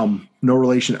 No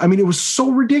relation. I mean, it was so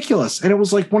ridiculous. And it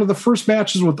was like one of the first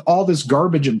matches with all this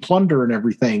garbage and plunder and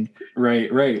everything.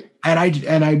 Right. And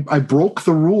I broke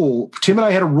the rule. Tim and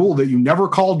I had a rule that you never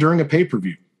call during a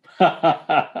pay-per-view.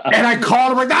 And I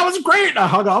called him like, that was great. And I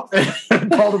hung up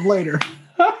and called him later.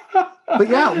 But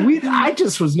yeah, I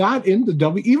just was not into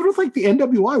even with like the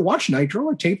NWO. I watched Nitro.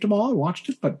 I taped them all. I watched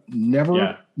it, but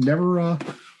never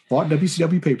bought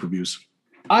WCW pay-per-views.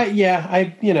 I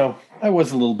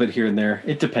was a little bit here and there.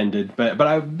 It depended, but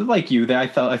I like you. I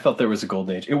felt there was a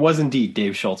golden age. It was indeed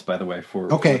Dave Schultz, by the way, for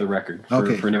the record.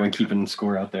 For anyone keeping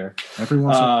score out there.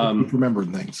 Everyone's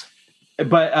remembering things.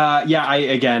 But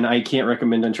I can't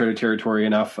recommend Uncharted Territory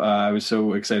enough. I was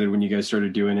so excited when you guys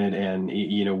started doing it, and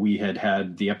we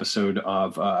had the episode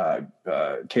of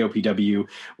KOPW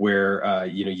where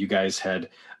you guys had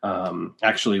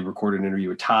actually recorded an interview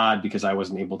with Todd, because I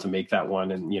wasn't able to make that one,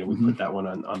 and we put that one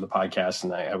on the podcast,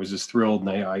 and I was just thrilled, and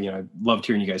I loved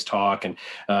hearing you guys talk, and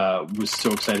was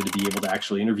so excited to be able to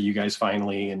actually interview you guys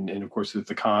finally, and of course with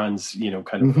the cons,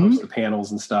 kind of host the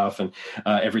panels and stuff, and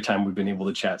every time we've been able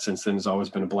to chat since then has always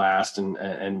been a blast,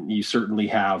 and you certainly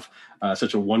have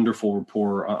such a wonderful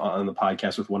rapport on the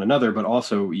podcast with one another, but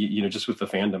also just with the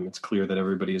fandom. It's clear that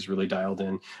everybody is really dialed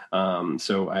in.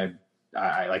 So I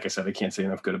like I said, I can't say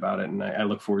enough good about it, and I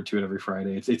look forward to it every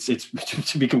Friday. It's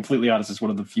to be completely honest, it's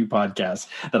one of the few podcasts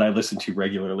that I listen to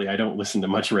regularly. I don't listen to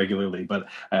much regularly, but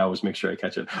I always make sure I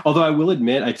catch it. Although I will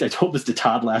admit, I told this to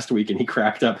Todd last week, and he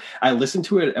cracked up. I listened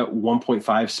to it at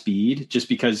 1.5 speed just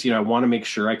because I want to make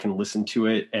sure I can listen to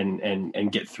it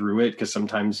and get through it, because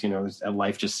sometimes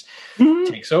life just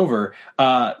takes over.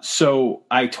 So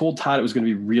I told Todd it was going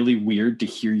to be really weird to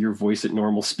hear your voice at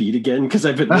normal speed again, because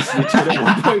I've been listening to it at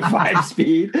 1.5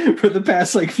 speed for the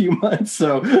past few months.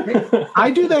 So I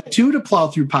do that too, to plow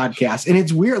through podcasts, and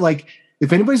it's weird. Like,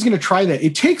 if anybody's going to try that,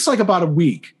 it takes about a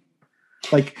week.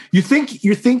 Like, you think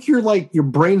you're your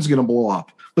brain's going to blow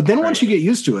up, but then once you get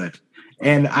used to it,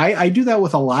 and I do that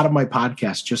with a lot of my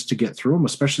podcasts just to get through them,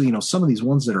 especially some of these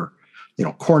ones that are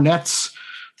Cornette's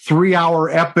 3-hour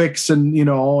epics, and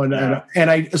I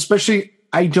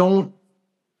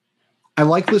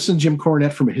like listening to Jim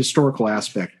Cornette from a historical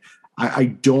aspect. I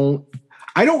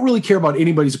don't really care about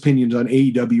anybody's opinions on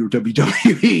AEW or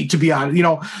WWE, to be honest,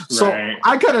 so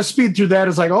I kind of speed through that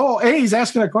as he's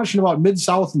asking a question about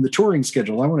Mid-South and the touring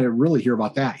schedule. I want to really hear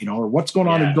about that, or what's going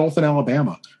on in Dothan,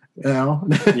 Alabama. You know?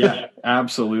 Yeah,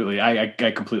 absolutely.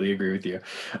 I completely agree with you.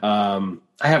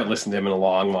 I haven't listened to him in a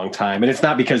long, long time, and it's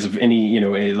not because of any,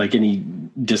 like any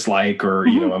dislike or,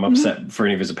 I'm upset for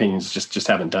any of his opinions. Just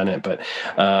haven't done it. But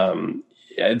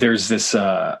there's this.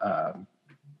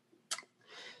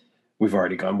 We've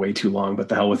already gone way too long, but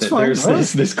the hell with it.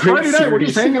 There's this great Friday night, we're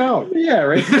just hanging out. Yeah,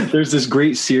 right. There's this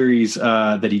great series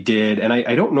that he did, and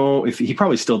I don't know if he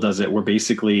probably still does it, where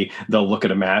basically they'll look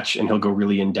at a match and he'll go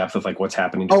really in depth with like what's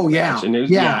happening. Oh yeah, and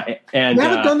and I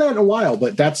haven't done that in a while,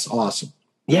 but that's awesome.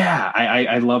 Yeah,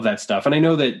 I love that stuff, and I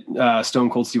know that Stone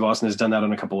Cold Steve Austin has done that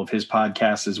on a couple of his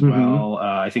podcasts as well.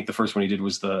 I think the first one he did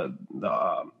was the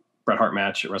Bret Hart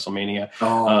match at WrestleMania,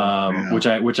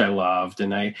 which I loved,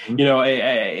 and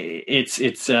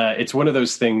it's one of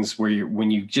those things where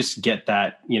when you just get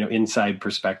that inside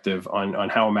perspective on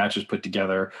how a match was put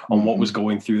together, on what was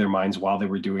going through their minds while they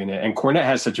were doing it. And Cornette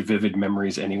has such vivid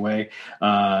memories anyway,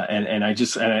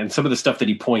 and some of the stuff that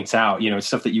he points out, it's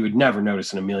stuff that you would never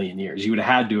notice in a million years. You would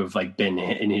have had to have like been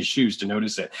in his shoes to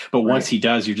notice it, but once he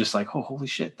does, you're just like, oh, holy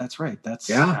shit, that's right, that's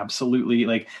absolutely,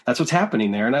 like, that's what's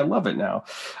happening there, and I love it now.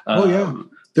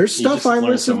 There's stuff I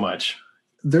listen so much.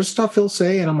 There's stuff he'll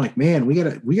say, and I'm like, man, we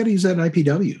gotta use that in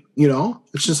IPW.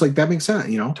 It's just like that makes sense.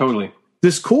 Totally.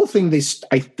 This cool thing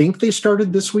I think they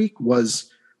started this week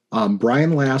was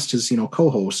Brian Last, his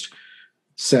co-host,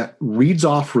 reads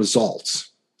off results,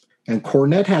 and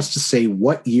Cornette has to say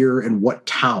what year and what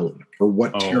town or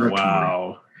what territory.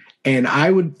 Wow. And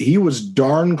he was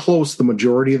darn close the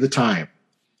majority of the time.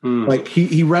 Like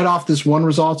he read off this one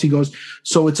result. He goes,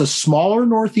 so it's a smaller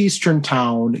northeastern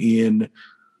town in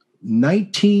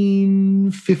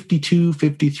 1952,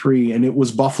 53, and it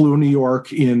was Buffalo, New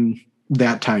York in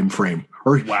that time frame.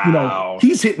 Or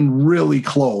he's hitting really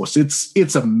close.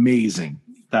 It's amazing.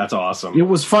 That's awesome. It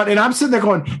was fun, and I'm sitting there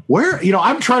going, where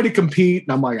I'm trying to compete,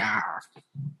 and I'm like,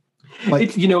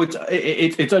 Like,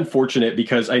 it's unfortunate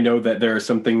because I know that there are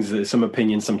some things, some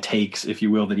opinions, some takes, if you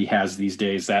will, that he has these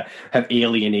days that have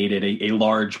alienated a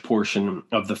large portion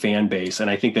of the fan base.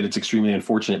 And I think that it's extremely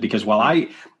unfortunate because while I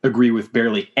agree with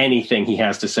barely anything he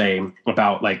has to say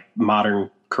about like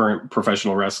modern current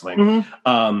professional wrestling,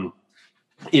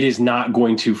 it is not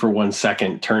going to for 1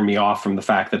 second turn me off from the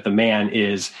fact that the man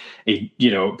is a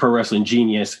pro wrestling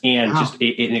genius and just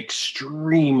an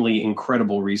extremely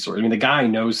incredible resource. I mean, the guy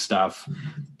knows stuff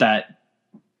that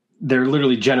there are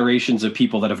literally generations of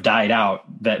people that have died out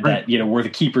that were the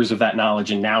keepers of that knowledge,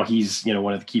 and now he's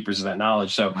one of the keepers of that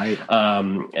knowledge. So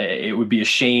it would be a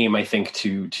shame, I think,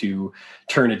 to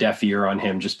turn a deaf ear on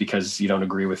him just because you don't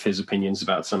agree with his opinions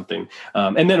about something.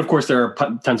 And then, of course, there are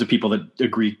tons of people that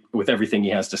agree with everything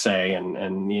he has to say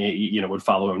and would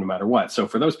follow him no matter what. So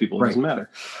for those people, it doesn't matter.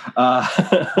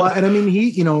 Well, and I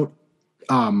mean,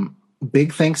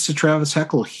 big thanks to Travis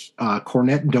Heckle.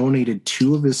 Cornette donated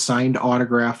two of his signed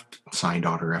autograph,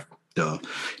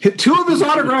 hit two of his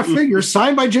autograph figures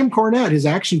signed by Jim Cornette, his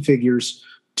action figures,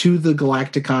 to the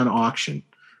Galacticon auction.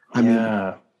 I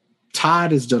mean,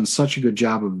 Todd has done such a good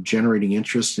job of generating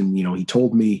interest, and he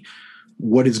told me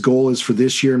what his goal is for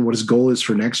this year and what his goal is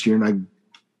for next year, and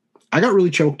I got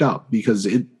really choked up because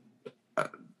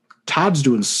Todd's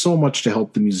doing so much to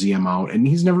help the museum out, and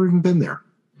he's never even been there.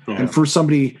 And for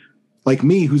somebody like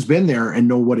me who's been there and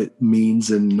know what it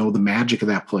means and know the magic of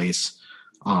that place,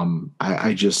 I'm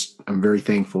very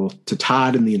thankful to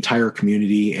Todd and the entire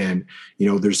community. And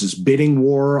there's this bidding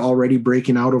war already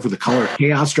breaking out over the Color of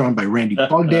Chaos drawn by Randy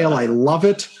Bugdale. I love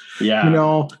it.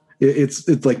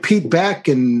 It's like Pete Beck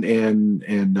and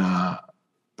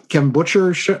Kevin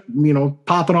Butcher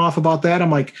popping off about that.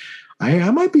 I'm like, I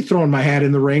might be throwing my hat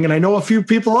in the ring, and I know a few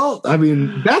people out. I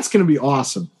mean, that's going to be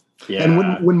awesome. Yeah.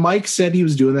 And when Mike said he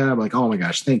was doing that, I'm like, oh my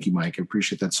gosh, thank you, Mike. I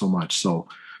appreciate that so much. So,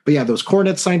 but yeah, those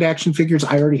Cornette signed action figures,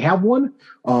 I already have one,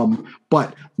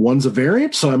 but one's a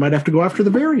variant, so I might have to go after the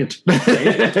variant.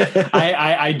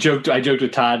 I joked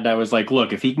with Todd, and I was like,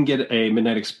 look, if he can get a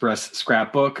Midnight Express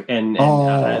scrapbook, and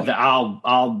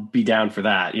I'll be down for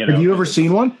that. Have you ever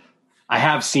seen one? I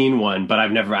have seen one, but I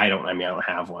don't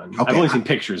have one. Okay. I've only seen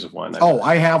pictures of one.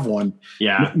 I have one.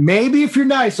 Yeah. Maybe if you're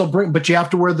nice, I'll bring, but you have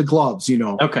to wear the gloves,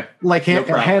 Okay. Like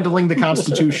handling the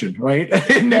Constitution, right?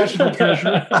 National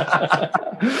treasure.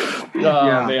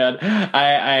 Man.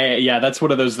 That's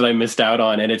one of those that I missed out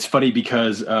on. And it's funny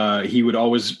because he would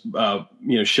always,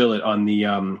 shill it on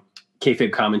the,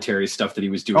 kayfabe commentary stuff that he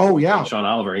was doing. Sean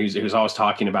Oliver. He was always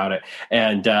talking about it.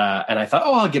 And I thought,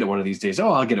 I'll get it one of these days.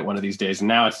 And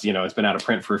now it's, it's been out of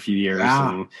print for a few years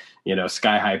and,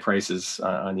 sky high prices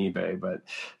on eBay, but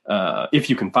if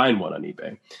you can find one on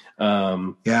eBay.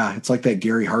 It's like that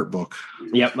Gary Hart book.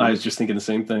 Yep. I was just thinking the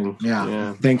same thing.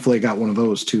 Yeah. Thankfully I got one of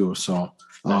those too. So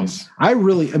Nice. I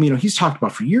mean, he's talked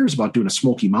about for years about doing a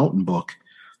Smoky Mountain book.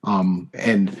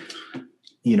 And,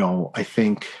 I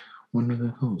think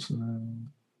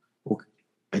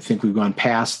I think we've gone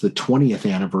past the 20th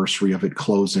anniversary of it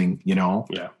closing, Yeah.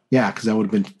 Yeah. Cause that would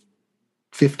have been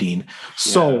 15.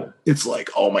 So it's like,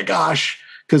 oh my gosh.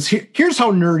 Cause here's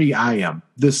how nerdy I am.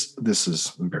 This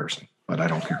is embarrassing, but I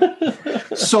don't care.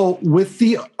 So with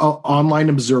the online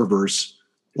observers,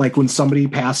 like when somebody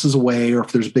passes away or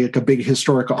if there's a big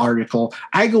historical article,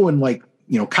 I go and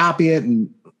copy it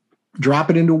and drop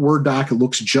it into a Word doc. It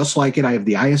looks just like it. I have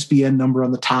the ISBN number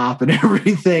on the top and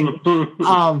everything.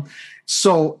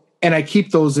 And I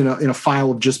keep those in a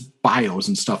file of just bios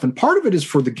and stuff. And part of it is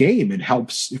for the game. It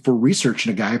helps if we're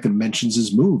researching a guy if it mentions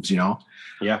his moves,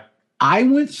 Yeah. I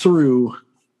went through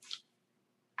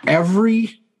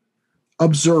every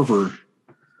observer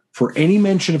for any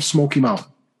mention of Smoky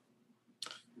Mountain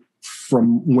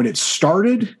from when it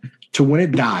started to when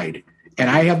it died. And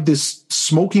I have this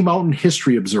Smoky Mountain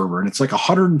History Observer, and it's like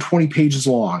 120 pages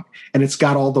long. And it's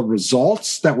got all the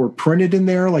results that were printed in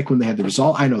there, like when they had the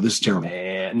result. I know this is terrible.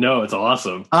 Man, no, it's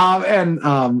awesome.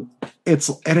 It's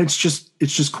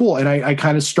just cool. And I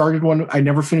kind of started one. I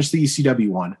never finished the ECW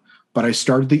one, but I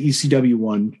started the ECW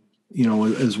one,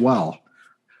 as well.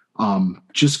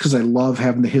 Just because I love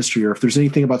having the history. Or if there's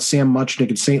anything about Sam Muchnick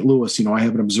in St. Louis, I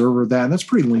have an observer of that, and that's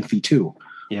pretty lengthy too.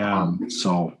 Yeah.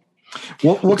 So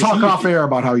we'll talk off air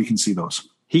about how you can see those.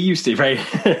 He used to, right?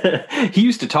 He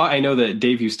used to talk. I know that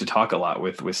Dave used to talk a lot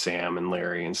with Sam and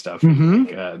Larry and stuff.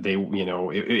 Mm-hmm. And they,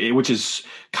 which is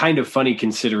kind of funny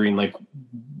considering like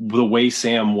the way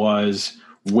Sam was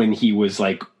when he was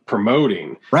like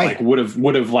promoting, right? Like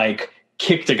would have like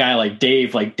kicked a guy like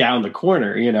Dave like down the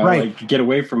corner, right. Like get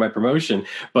away from my promotion.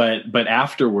 But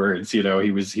afterwards, he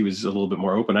was a little bit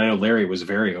more open. I know Larry was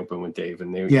very open with Dave,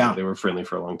 and they were friendly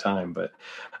for a long time. But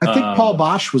I think Paul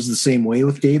Bosch was the same way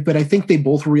with Dave. But I think they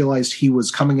both realized he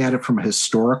was coming at it from a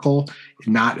historical,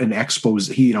 not an expose.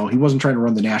 He wasn't trying to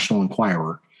run the National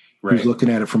Enquirer. Right. He was looking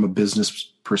at it from a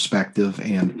business perspective,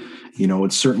 and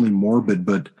it's certainly morbid,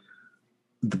 but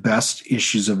the best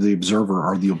issues of the Observer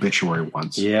are the obituary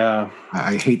ones. Yeah.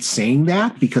 I hate saying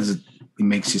that because it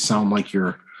makes you sound like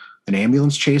you're an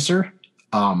ambulance chaser.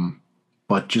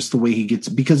 But just the way he gets,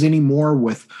 because anymore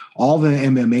with all the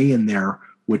MMA in there,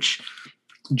 which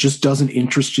just doesn't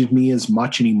interest me as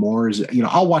much anymore as,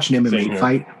 I'll watch an MMA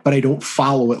fight, but I don't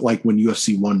follow it like when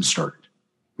UFC 1 started.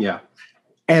 Yeah.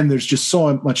 And there's just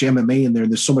so much MMA in there,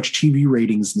 and there's so much TV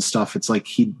ratings and stuff. It's like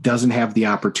he doesn't have the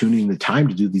opportunity and the time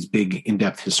to do these big,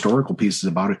 in-depth historical pieces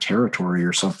about a territory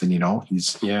or something.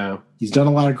 He's done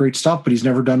a lot of great stuff, but he's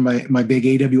never done my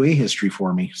big AWA history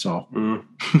for me. So.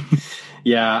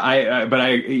 Yeah, but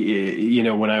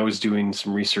when I was doing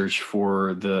some research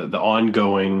for the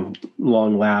ongoing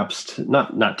long lapsed,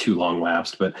 not too long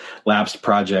lapsed, but lapsed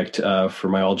project for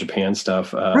my All Japan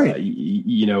stuff, right.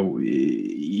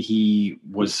 He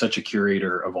was such a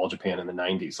curator of All Japan in the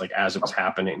 90s, like as it was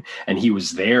happening, and he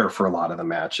was there for a lot of the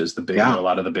matches, a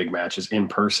lot of the big matches in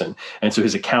person, and so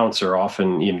his accounts are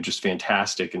often just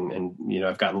fantastic, and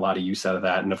I've gotten a lot of use out of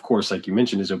that, and of course, like you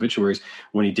mentioned, his obituaries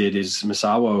when he did his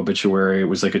Misawa obituary. It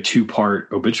was like a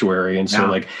 2-part obituary. And so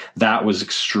like that was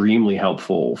extremely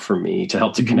helpful for me to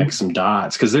help to connect some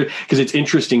dots. Cause it's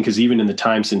interesting. Cause even in the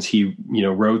time since he,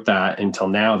 wrote that until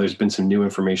now, there's been some new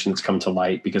information that's come to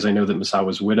light, because I know that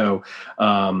Misawa's widow,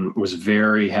 was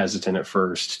very hesitant at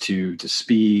first to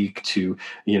speak, to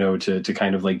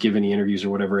kind of like give any interviews or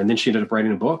whatever. And then she ended up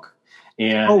writing a book.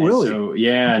 And, really?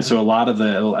 And so a lot of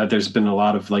there's been a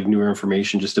lot of like newer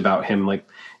information just about him, like,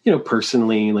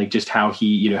 personally, like just how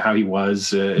he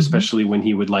was, especially when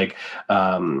he would like,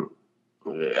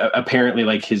 apparently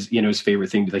like his, his favorite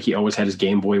thing, like he always had his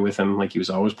Game Boy with him. Like he was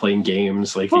always playing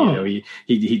games. Like,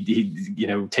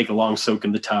 he'd take a long soak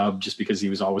in the tub just because he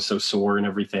was always so sore and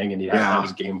everything. And he'd have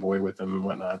his Game Boy with him and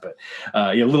whatnot. But,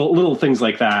 little things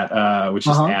like that, which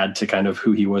just add to kind of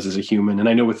who he was as a human. And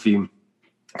I know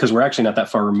because we're actually not that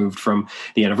far removed from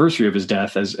the anniversary of his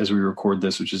death as we record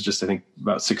this, which is just, I think,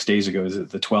 about 6 days ago. Is it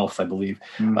the 12th, I believe?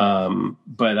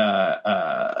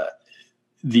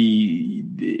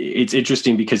 It's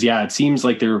interesting because it seems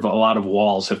like there are a lot of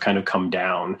walls have kind of come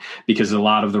down, because a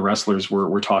lot of the wrestlers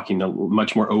were talking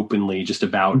much more openly just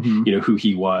about who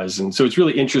he was. And so it's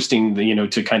really interesting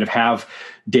to kind of have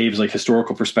Dave's like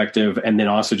historical perspective, and then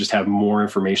also just have more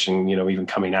information, even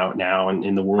coming out now, and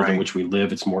in the world in which we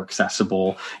live, it's more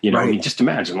accessible. I mean, just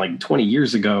imagine like 20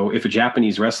 years ago, if a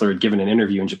Japanese wrestler had given an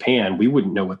interview in Japan, we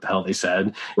wouldn't know what the hell they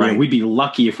said. We'd be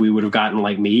lucky if we would have gotten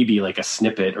like maybe like a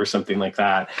snippet or something like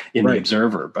that in the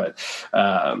Observer. But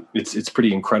it's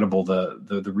pretty incredible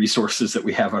the resources that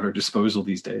we have at our disposal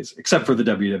these days, except for the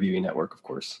WWE Network, of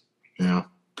course. Yeah.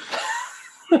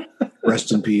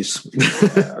 Rest in peace.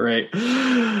 Right.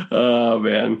 Oh,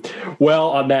 man.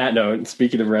 Well, on that note,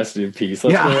 speaking of rest in peace,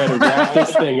 let's go ahead and wrap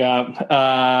this thing up.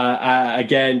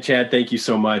 Again, Chad, thank you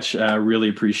so much. Really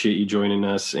appreciate you joining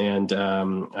us. And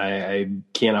I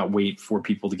cannot wait for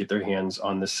people to get their hands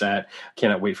on the set.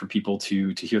 Cannot wait for people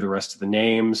to hear the rest of the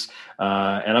names.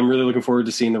 And I'm really looking forward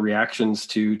to seeing the reactions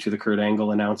to the Kurt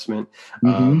Angle announcement.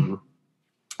 Mm-hmm.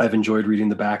 I've enjoyed reading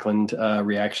the Backlund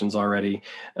reactions already,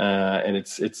 and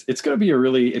it's going to be a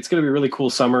really cool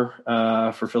summer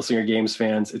for Filsinger Games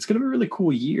fans. It's going to be a really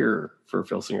cool year for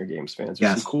Filsinger Games fans.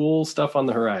 There's some cool stuff on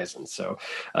the horizon. So,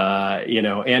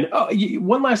 and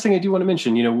one last thing I do want to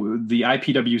mention, the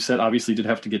IPW set obviously did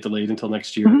have to get delayed until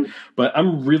next year, but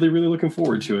I'm really, really looking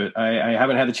forward to it. I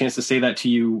haven't had the chance to say that to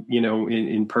you,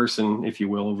 in person, if you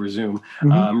will, over Zoom.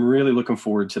 I'm really looking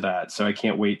forward to that. So I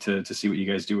can't wait to see what you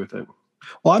guys do with it.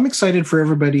 Well, I'm excited for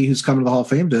everybody who's coming to the Hall of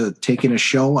Fame to take in a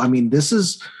show. I mean, this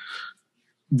is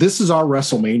our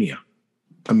WrestleMania.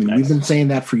 I mean, we've been saying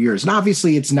that for years. And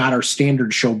obviously it's not our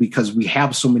standard show because we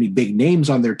have so many big names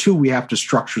on there too. We have to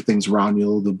structure things around,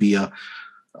 there'll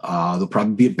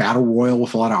probably be a battle royal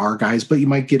with a lot of our guys, but you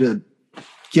might get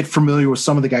familiar with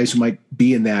some of the guys who might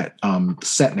be in that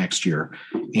set next year.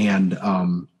 And,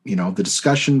 the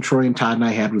discussion Troy and Todd and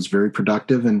I had was very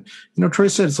productive. And, Troy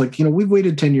said, it's like, we've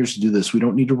waited 10 years to do this. We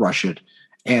don't need to rush it.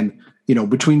 And,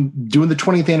 between doing the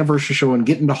 20th anniversary show and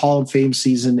getting to Hall of Fame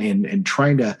season and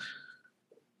trying to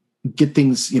get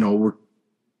things, we're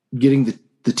getting the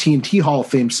TNT Hall of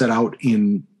Fame set out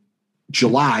in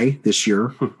July this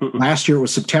year. Last year it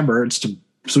was September.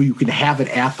 So you can have it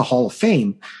at the Hall of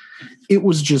Fame. It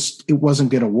wasn't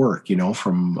going to work,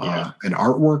 from an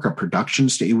artwork, a production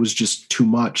it was just too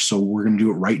much. So we're going to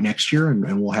do it right next year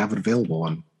and we'll have it available.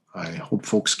 And I hope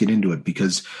folks get into it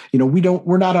because,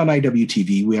 we're not on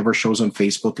IWTV. We have our shows on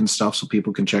Facebook and stuff so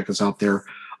people can check us out there.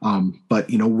 But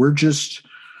we're just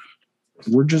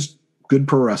good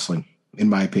pro wrestling, in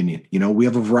my opinion. We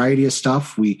have a variety of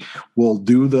stuff. We will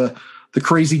do the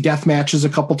crazy death matches a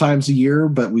couple times a year,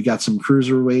 but we got some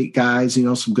cruiserweight guys,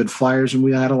 some good flyers, and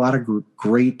we had a lot of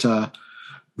great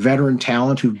veteran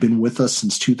talent who've been with us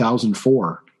since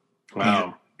 2004.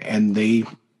 Wow. And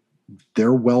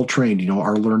they're well trained.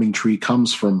 Our learning tree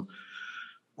comes from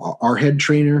our head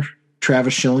trainer,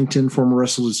 Travis Shillington, former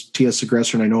wrestler, TS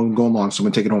Aggressor, and I know I'm going long, so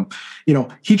I'm going to take it home.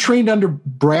 He trained under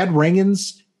Brad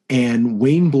Rengens and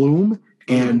Wayne Bloom,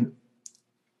 and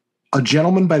a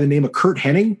gentleman by the name of Kurt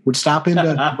Hennig would stop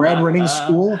into Brad Rennings's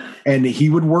school and he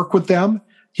would work with them.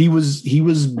 He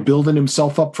was building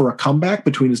himself up for a comeback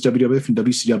between his WWF and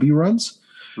WCW runs.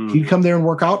 He'd come there and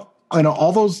work out. And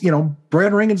all those,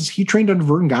 Brad Rengens, he trained under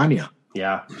Vern Gagne.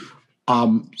 Yeah.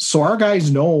 So our guys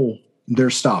know their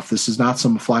stuff. This is not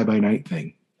some fly by night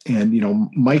thing. And,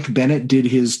 Mike Bennett did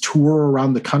his tour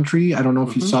around the country. I don't know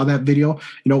if you saw that video.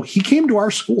 He came to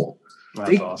our school.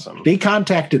 That's awesome. They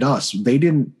contacted us.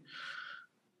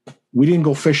 We didn't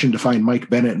go fishing to find Mike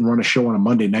Bennett and run a show on a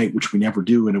Monday night, which we never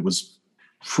do. And it was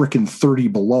freaking 30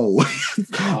 below.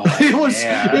 It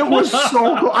was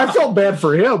so cool. I felt bad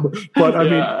for him, but I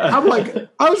mean, I'm like,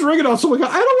 I was ringing out. So I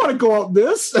don't want to go out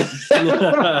this,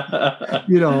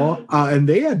 and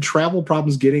they had travel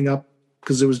problems getting up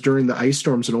because it was during the ice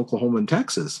storms in Oklahoma and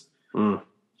Texas.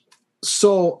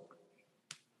 So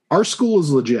our school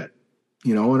is legit.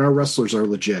 And our wrestlers are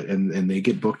legit and they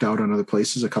get booked out on other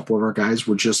places. A couple of our guys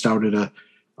were just out at a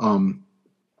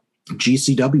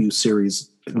GCW series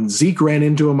and Zeke ran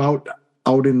into him out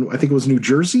in, I think it was New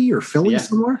Jersey or Philly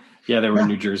somewhere. Yeah. They were in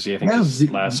New Jersey. I think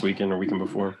last weekend or weekend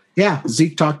before. Yeah.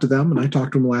 Zeke talked to them and I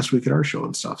talked to him last week at our show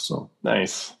and stuff. So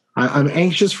nice. I'm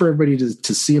anxious for everybody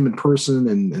to see him in person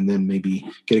and then maybe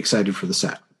get excited for the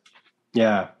set.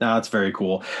 Yeah, no, that's very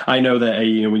cool. I know that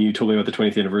when you told me about the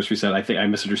 20th anniversary set, I think I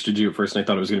misunderstood you at first, and I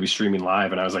thought it was going to be streaming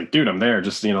live, and I was like, "Dude, I'm there.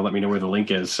 Just let me know where the link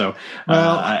is." So,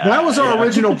 that was our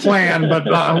original plan, but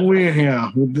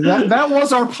that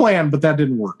was our plan, but that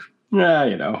didn't work.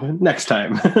 Yeah, next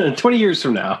time, 20 years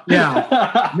from now.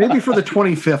 Yeah, maybe for the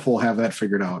 25th we'll have that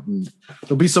figured out, and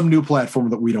there'll be some new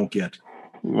platform that we don't get.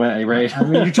 Right. I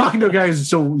mean, you're talking to a guy who's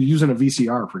still using a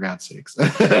VCR, for God's sakes.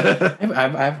 I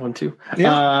have one too.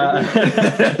 Yeah.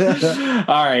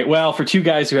 All right. Well, for two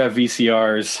guys who have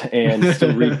VCRs and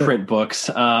still read print books,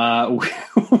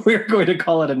 we're going to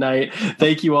call it a night.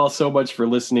 Thank you all so much for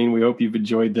listening. We hope you've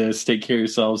enjoyed this. Take care of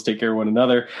yourselves. Take care of one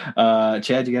another.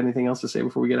 Chad, you got anything else to say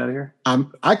before we get out of here?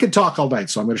 I could talk all night,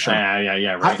 so I'm going to shut up.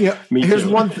 Yeah, right.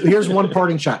 Here's one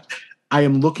parting shot. I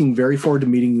am looking very forward to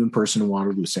meeting you in person in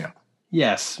Waterloo, Sam.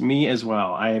 Yes, me as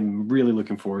well. I am really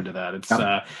looking forward to that. It's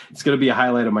going to be a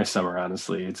highlight of my summer,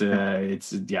 honestly.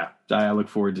 I look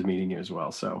forward to meeting you as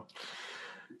well. So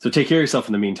take care of yourself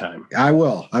in the meantime. I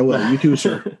will. You too,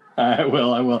 sir. I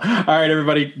will. All right,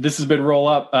 everybody. This has been Roll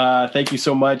Up. Thank you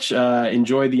so much.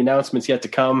 Enjoy the announcements yet to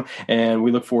come. And we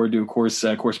look forward to, of course,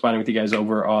 corresponding with you guys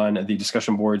over on the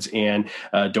discussion boards. And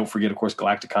don't forget, of course,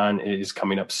 Galacticon is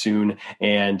coming up soon.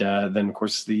 And then, of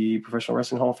course, the Professional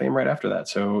Wrestling Hall of Fame right after that.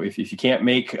 So if you can't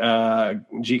make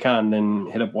G-Con, then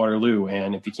hit up Waterloo.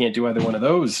 And if you can't do either one of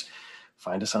those,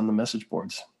 find us on the message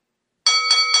boards.